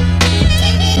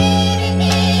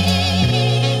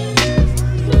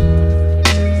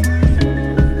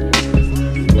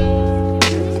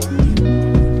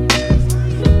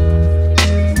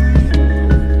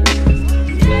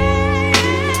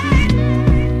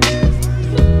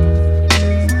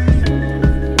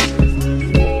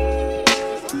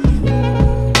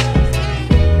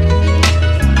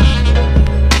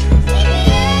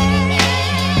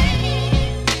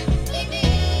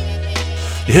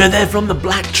 You heard there from the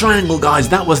Black Triangle guys,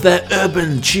 that was their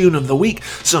urban tune of the week.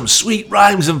 Some sweet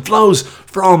rhymes and flows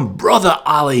from Brother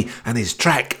Ali and his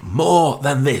track More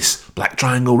Than This. Black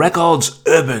Triangle Records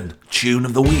urban tune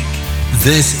of the week.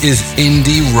 This is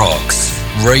Indie Rocks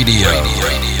Radio.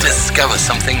 Discover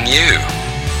something new.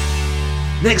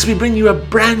 Next we bring you a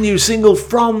brand new single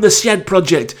from the Shed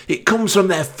Project. It comes from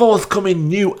their forthcoming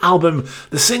new album.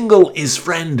 The single is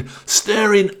Friend,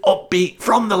 stirring upbeat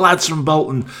from the lads from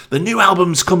Bolton. The new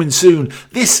album's coming soon.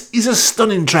 This is a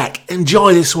stunning track.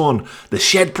 Enjoy this one. The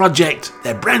Shed Project,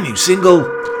 their brand new single,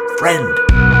 Friend.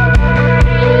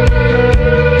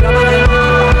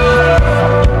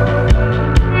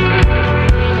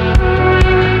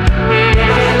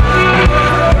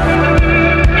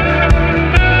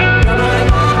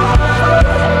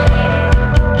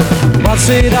 What's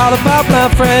it all about,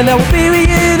 my friend? I will be with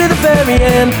you to the very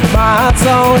end. My heart's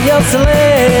on your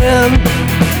land.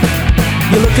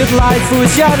 You look at life through a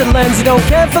shattered lens. You don't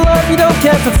care for love, you don't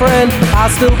care for friend.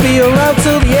 I'll still be around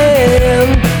till the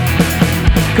end.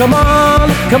 Come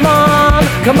on, come on,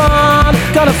 come on,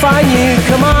 gonna find you.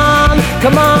 Come on,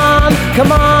 come on,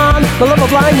 come on, my love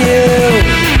will blind you.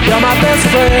 You're my best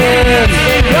friend,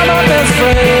 you're my best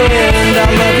friend. I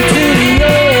love you to the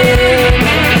end.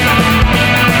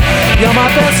 You're my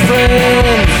best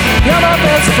friend, you're my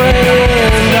best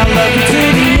friend. I love you to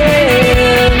the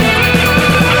end.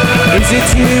 Is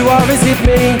it you or is it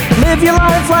me? Live your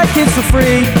life like it's for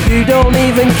free. You don't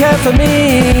even care for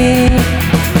me.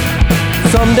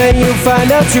 Someday you'll find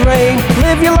out your aim.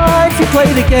 Live your life, you play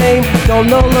the game. Don't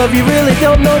know love, you really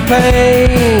don't know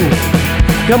pain.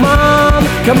 Come on,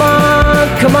 come on,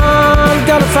 come on,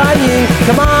 gonna find you.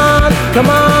 Come on, come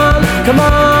on, come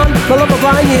on, my love will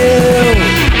blind you.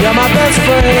 You're my best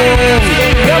friend,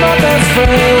 you're my best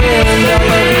friend. I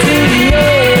love you to the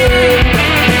end.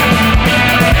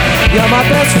 You're my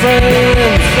best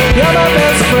friend, you're my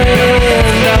best friend.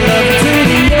 I love you to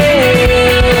the end.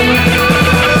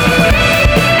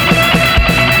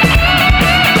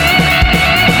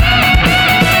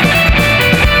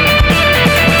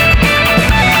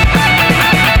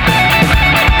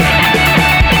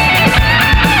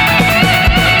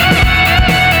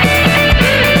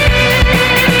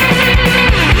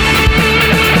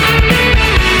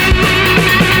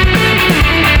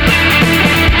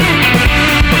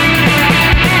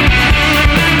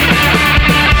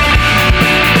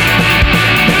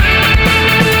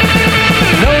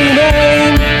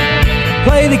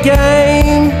 Play the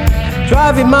game,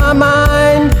 driving my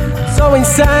mind so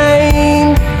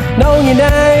insane. Know your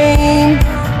name,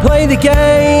 play the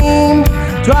game,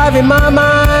 driving my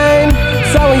mind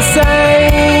so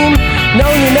insane. Know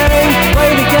your name,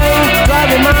 play the game,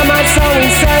 driving my mind so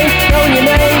insane. Know your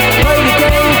name, play the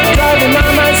game, driving my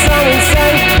mind so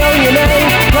insane. Know your name,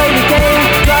 play the game,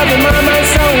 driving my mind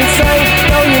so insane.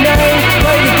 Know your name,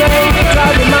 play the game,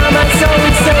 driving my mind so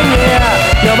insane.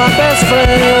 Yeah, you're my best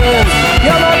friend,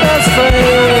 you're my best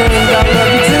friend. I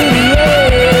love you to the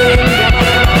end.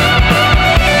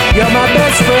 You're my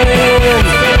best friend,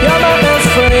 you're my best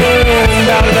friend.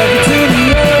 I love you to the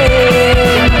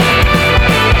end.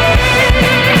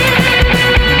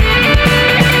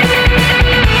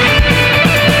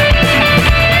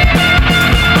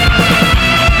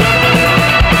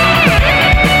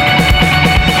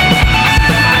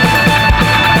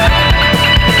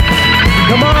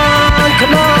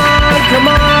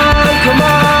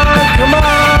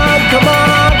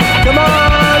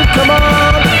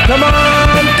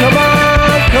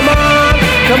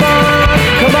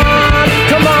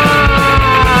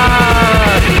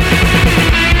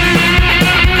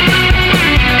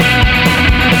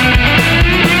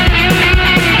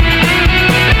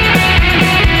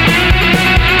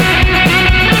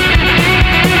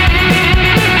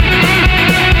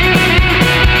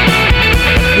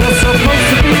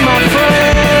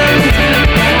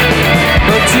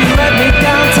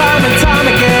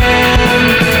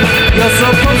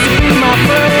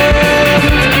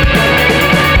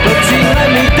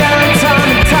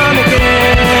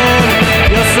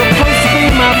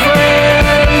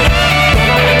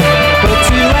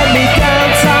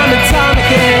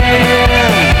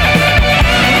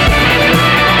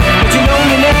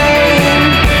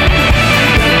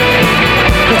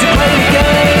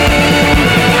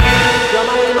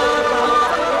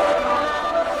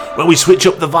 Well, we switch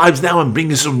up the vibes now and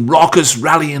bring you some raucous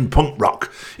rally and punk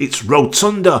rock. It's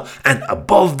Rotunda and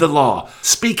Above the Law,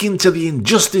 speaking to the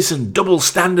injustice and double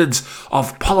standards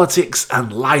of politics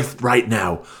and life right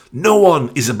now. No one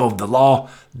is above the law.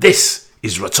 This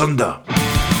is Rotunda.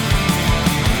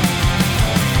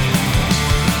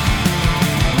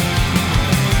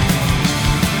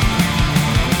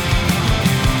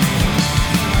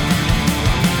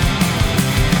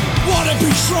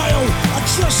 Betrayal, our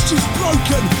trust is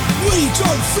broken. We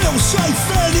don't feel safe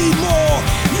anymore.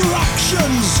 Your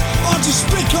actions are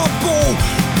despicable.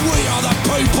 We are the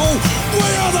people. We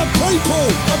are the people.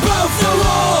 Above the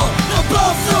law.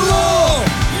 Above the law.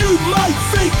 You may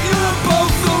think you're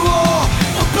above the law.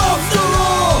 Above the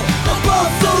law.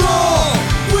 Above the law.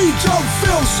 We don't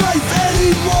feel safe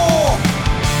anymore.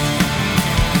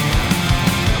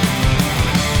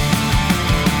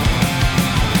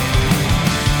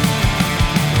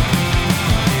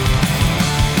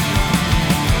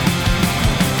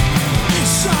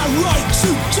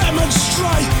 To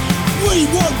demonstrate, we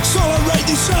won't tolerate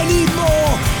this anymore.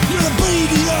 Your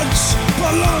obedience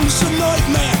belongs to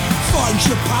nightmare. Find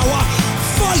your power,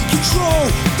 fight control.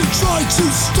 They try to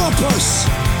stop us,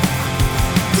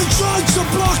 they try to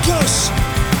block us.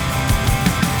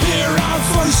 Hear our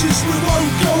voices, we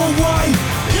won't go away.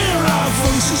 Hear our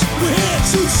voices, we're here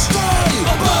to stay.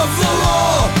 Above the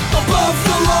law, above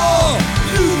the law.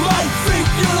 You might think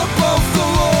you're above the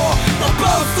law.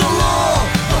 Above the law,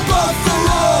 above the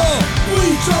law. We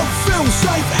don't feel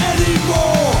safe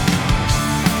anymore.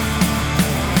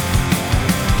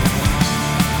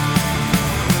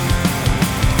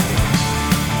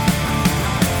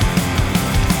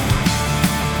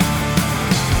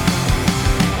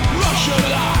 Russia,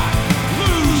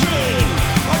 move in.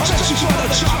 Identify the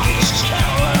targets,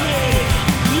 count them in.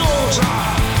 The order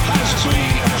has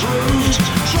been approved.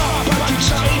 Drop and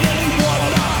contain anyone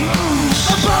that moves.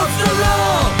 Above the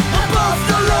law, above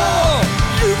the law.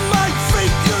 You might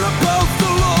think you're above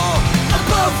the law.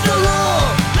 Above the law,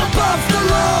 above the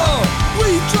law.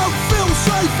 We don't feel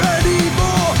safe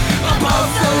anymore.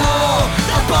 Above the law,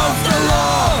 above the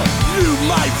law. You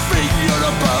might think you're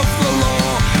above the law.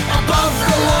 Above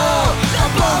the law,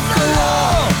 above the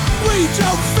law. We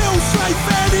don't feel safe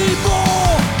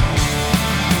anymore.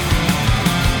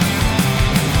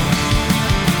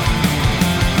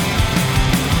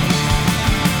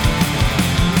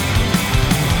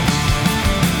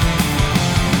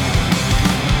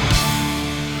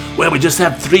 Well, we just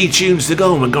have 3 tunes to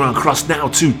go and we're going across now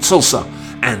to Tulsa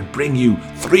and bring you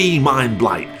 3 Mind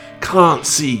Blight. Can't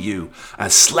See You,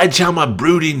 a sledgehammer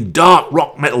brooding dark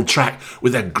rock metal track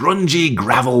with a grungy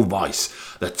gravel voice.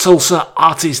 The Tulsa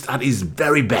artist at his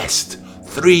very best.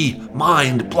 3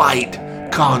 Mind Blight,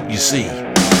 Can't You See?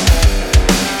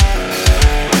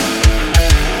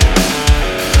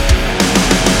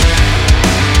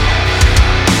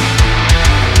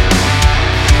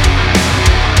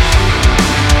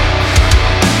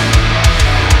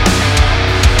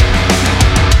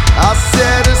 I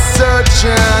set a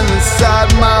searching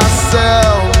inside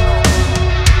myself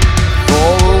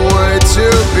for a way to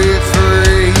be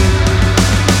free.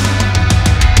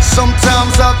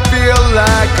 Sometimes I feel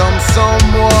like I'm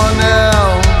someone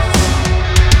else,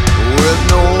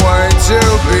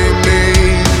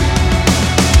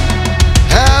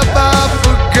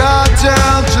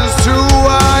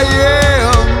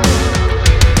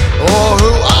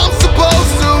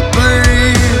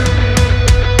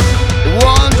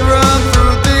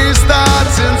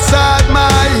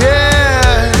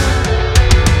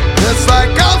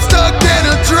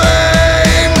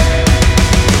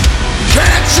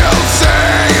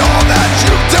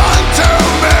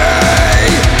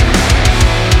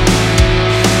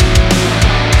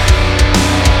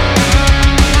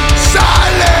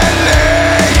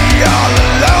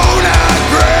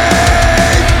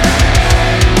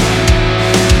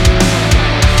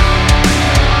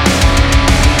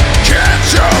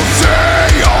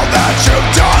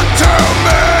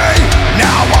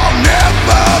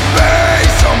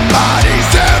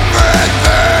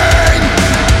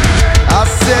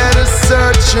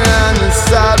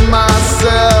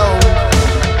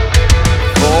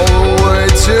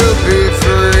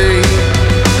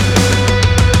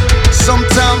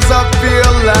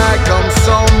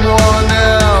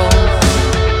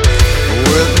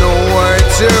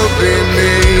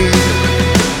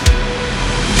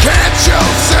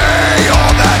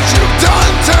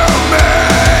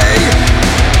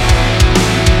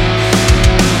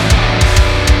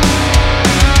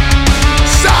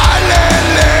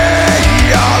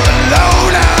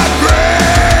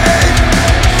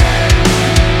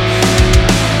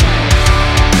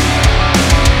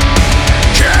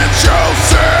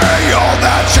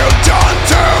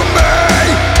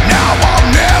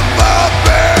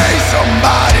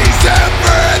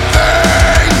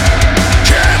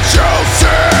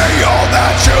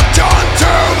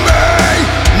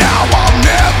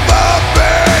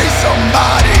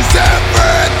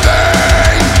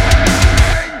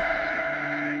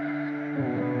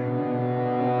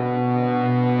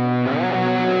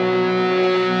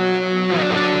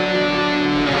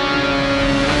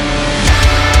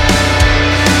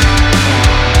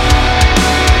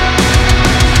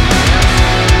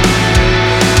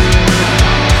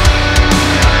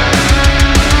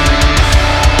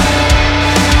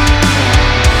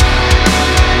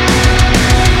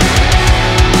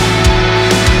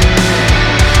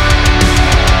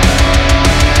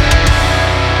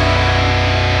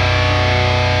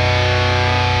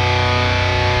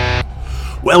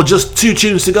 Well, just 2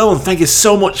 tunes to go, and thank you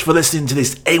so much for listening to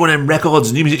this A1M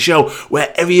Records New Music Show.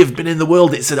 Wherever you've been in the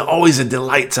world, it's always a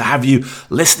delight to have you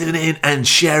listening in and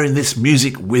sharing this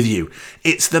music with you.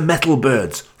 It's the Metal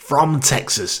Byrds from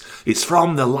Texas. It's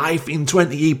from the Life in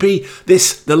 20 EP.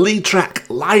 This, the lead track,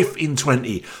 Life in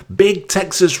 20. Big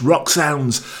Texas rock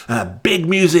sounds, big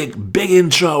music, big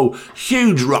intro,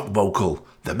 huge rock vocal.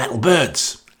 The Metal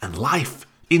Byrds and Life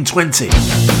in 20.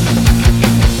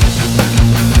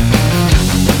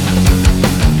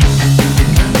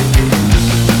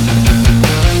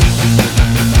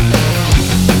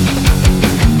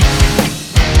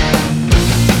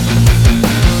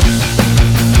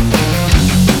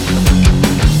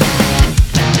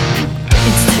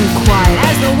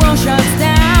 Shuts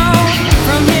down.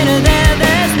 From here to there,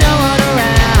 there's no one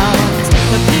around.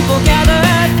 The people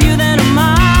gathered, few than a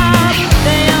mob.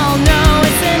 They all know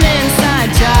it's an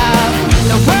inside job.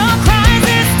 The world cries,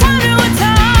 it's time to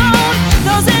atone.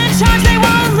 Those in charge, they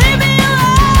won't leave me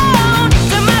alone.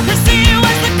 Democracy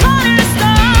was the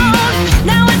cornerstone.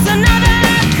 Now it's another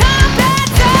combat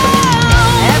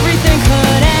zone. Everything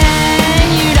could end,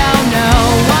 you don't know.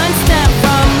 One step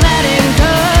from letting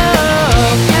go.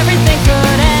 Everything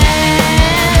could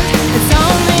end. It's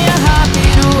only a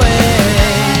heartbeat away.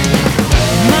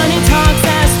 Money talks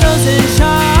as those in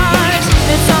charge.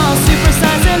 It's all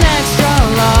supersized and extra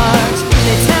large.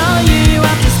 They tell you you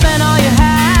have to spend all you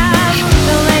have.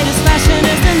 The latest fashion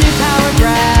is the new power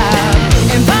grab.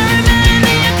 Environment and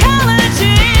the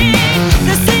ecology.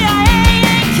 The CIA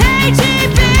and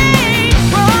KGB.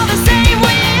 We're all the same,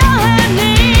 we all have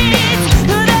needs.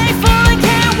 Who they fully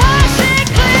can't wash it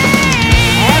clean.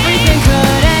 Everything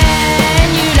could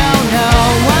end, you don't know.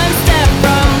 One step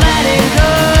from letting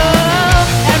go.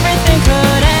 Everything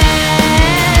could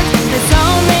end. It's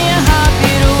only a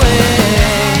heartbeat away.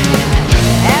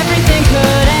 Everything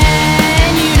could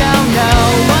end, you don't know.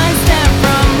 One step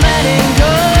from letting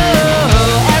go.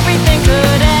 Everything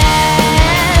could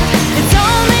end. It's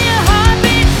only a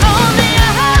heartbeat away.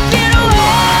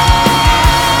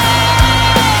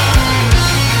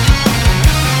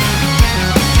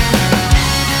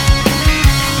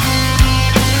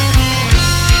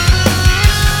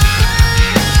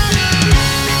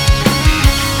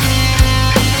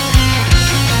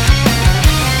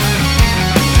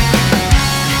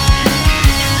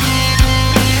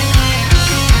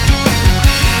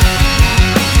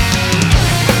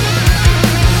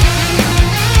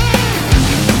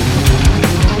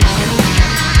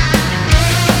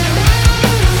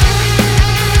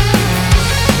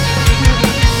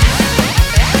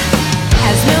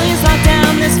 As millions lock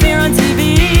down this fear on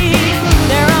TV,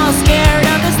 they're all scared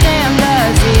of this damn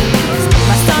disease.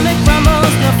 My stomach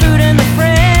rumbles, no food in the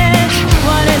fridge.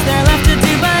 What is there left to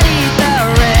do but eat the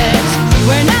rich?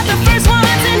 We're not the first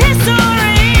ones in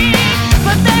history,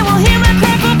 but they will hear my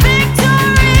cry for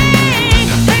victory.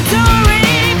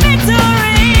 Victory,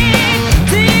 victory.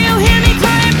 Do you hear me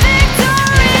crying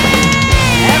victory?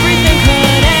 Everything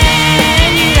could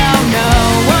end, you don't know.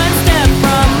 One step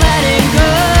from letting go.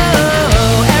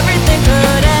 Everything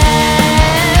could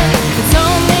end. It's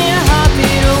only a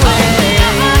heartbeat away.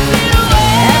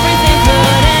 Everything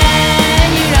could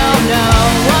end, you don't know.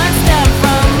 One step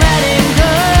from letting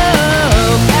go.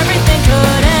 Everything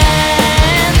could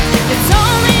end. It's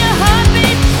only a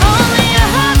heartbeat away.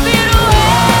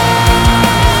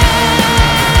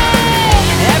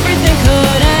 Everything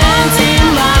could end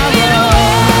tomorrow.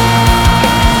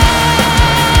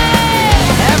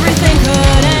 Everything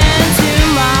could end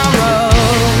tomorrow.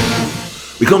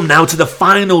 We come now to the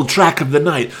final track of the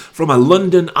night from a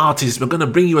London artist. We're going to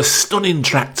bring you a stunning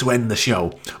track to end the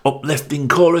show. Uplifting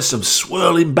chorus of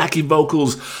swirling backing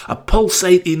vocals, a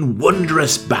pulsating,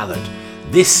 wondrous ballad.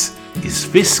 This is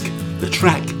Fisk. The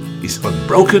track is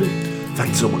Unbroken.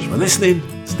 Thanks so much for listening.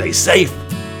 Stay safe.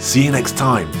 See you next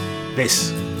time.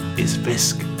 This is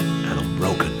Fisk and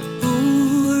Unbroken.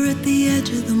 Oh, we're at the edge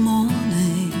of the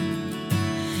morning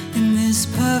in this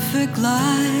perfect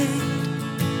light.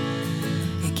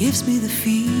 It gives me the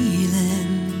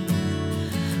feeling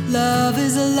love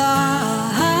is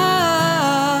alive.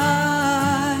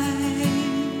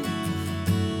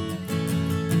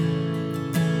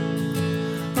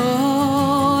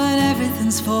 Oh, and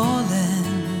everything's falling.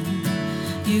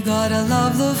 You gotta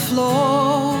love the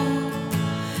floor.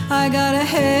 I got a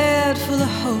head full of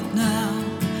hope now.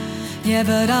 Yeah,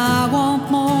 but I want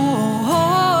more.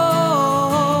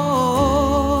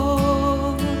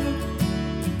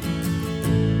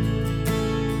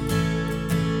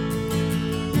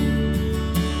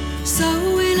 So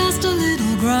we lost a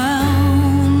little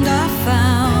ground. I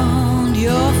found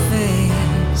your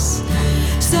face.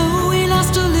 So we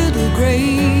lost a little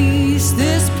grace.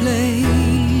 This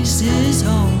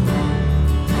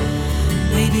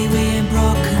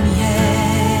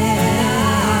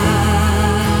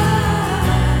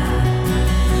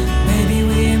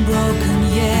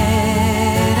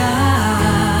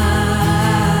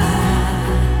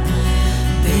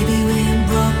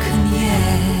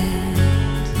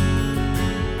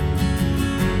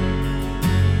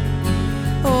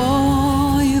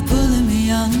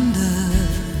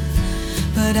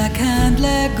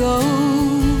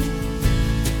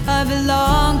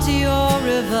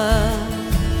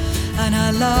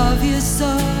love you so.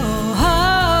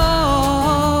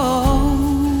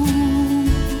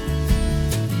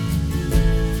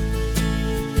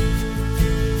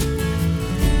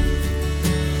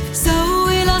 So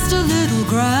we lost a little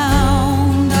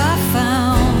ground. I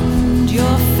found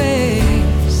your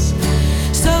face.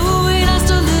 So we lost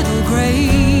a little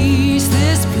grace.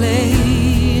 This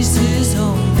place is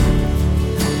home.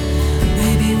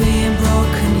 Baby, we ain't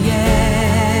broken yet.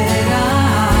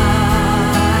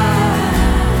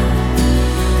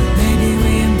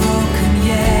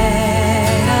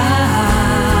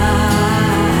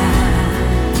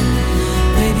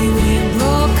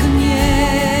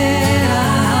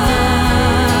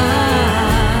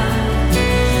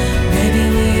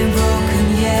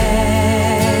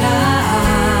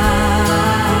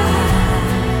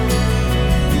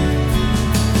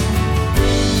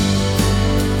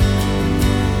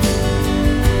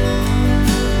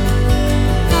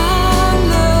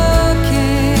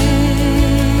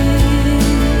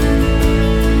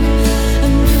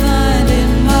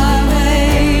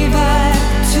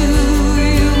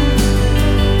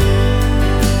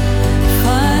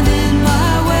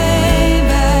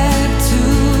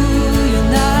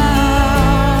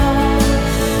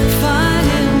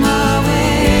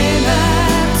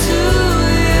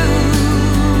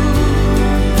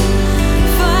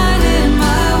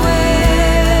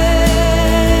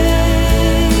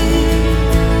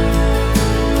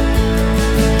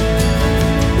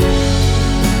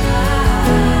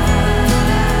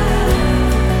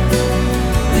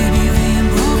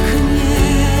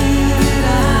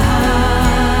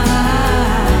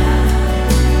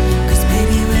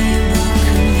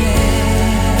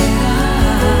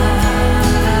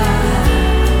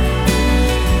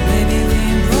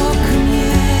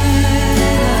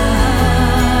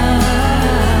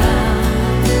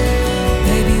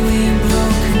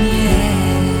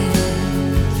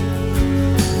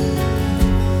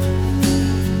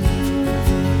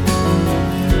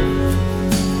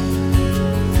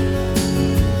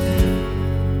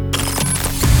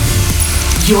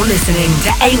 You're listening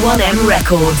to A1M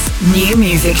Records new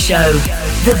music show.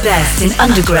 The best in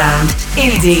underground,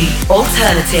 indie,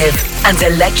 alternative, and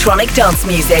electronic dance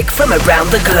music from around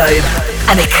the globe.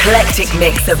 An eclectic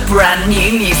mix of brand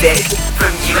new music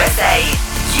from USA,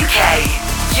 UK,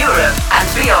 Europe, and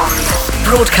beyond.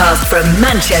 Broadcast from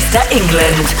Manchester,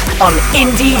 England on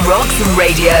Indie Rocks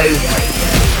Radio.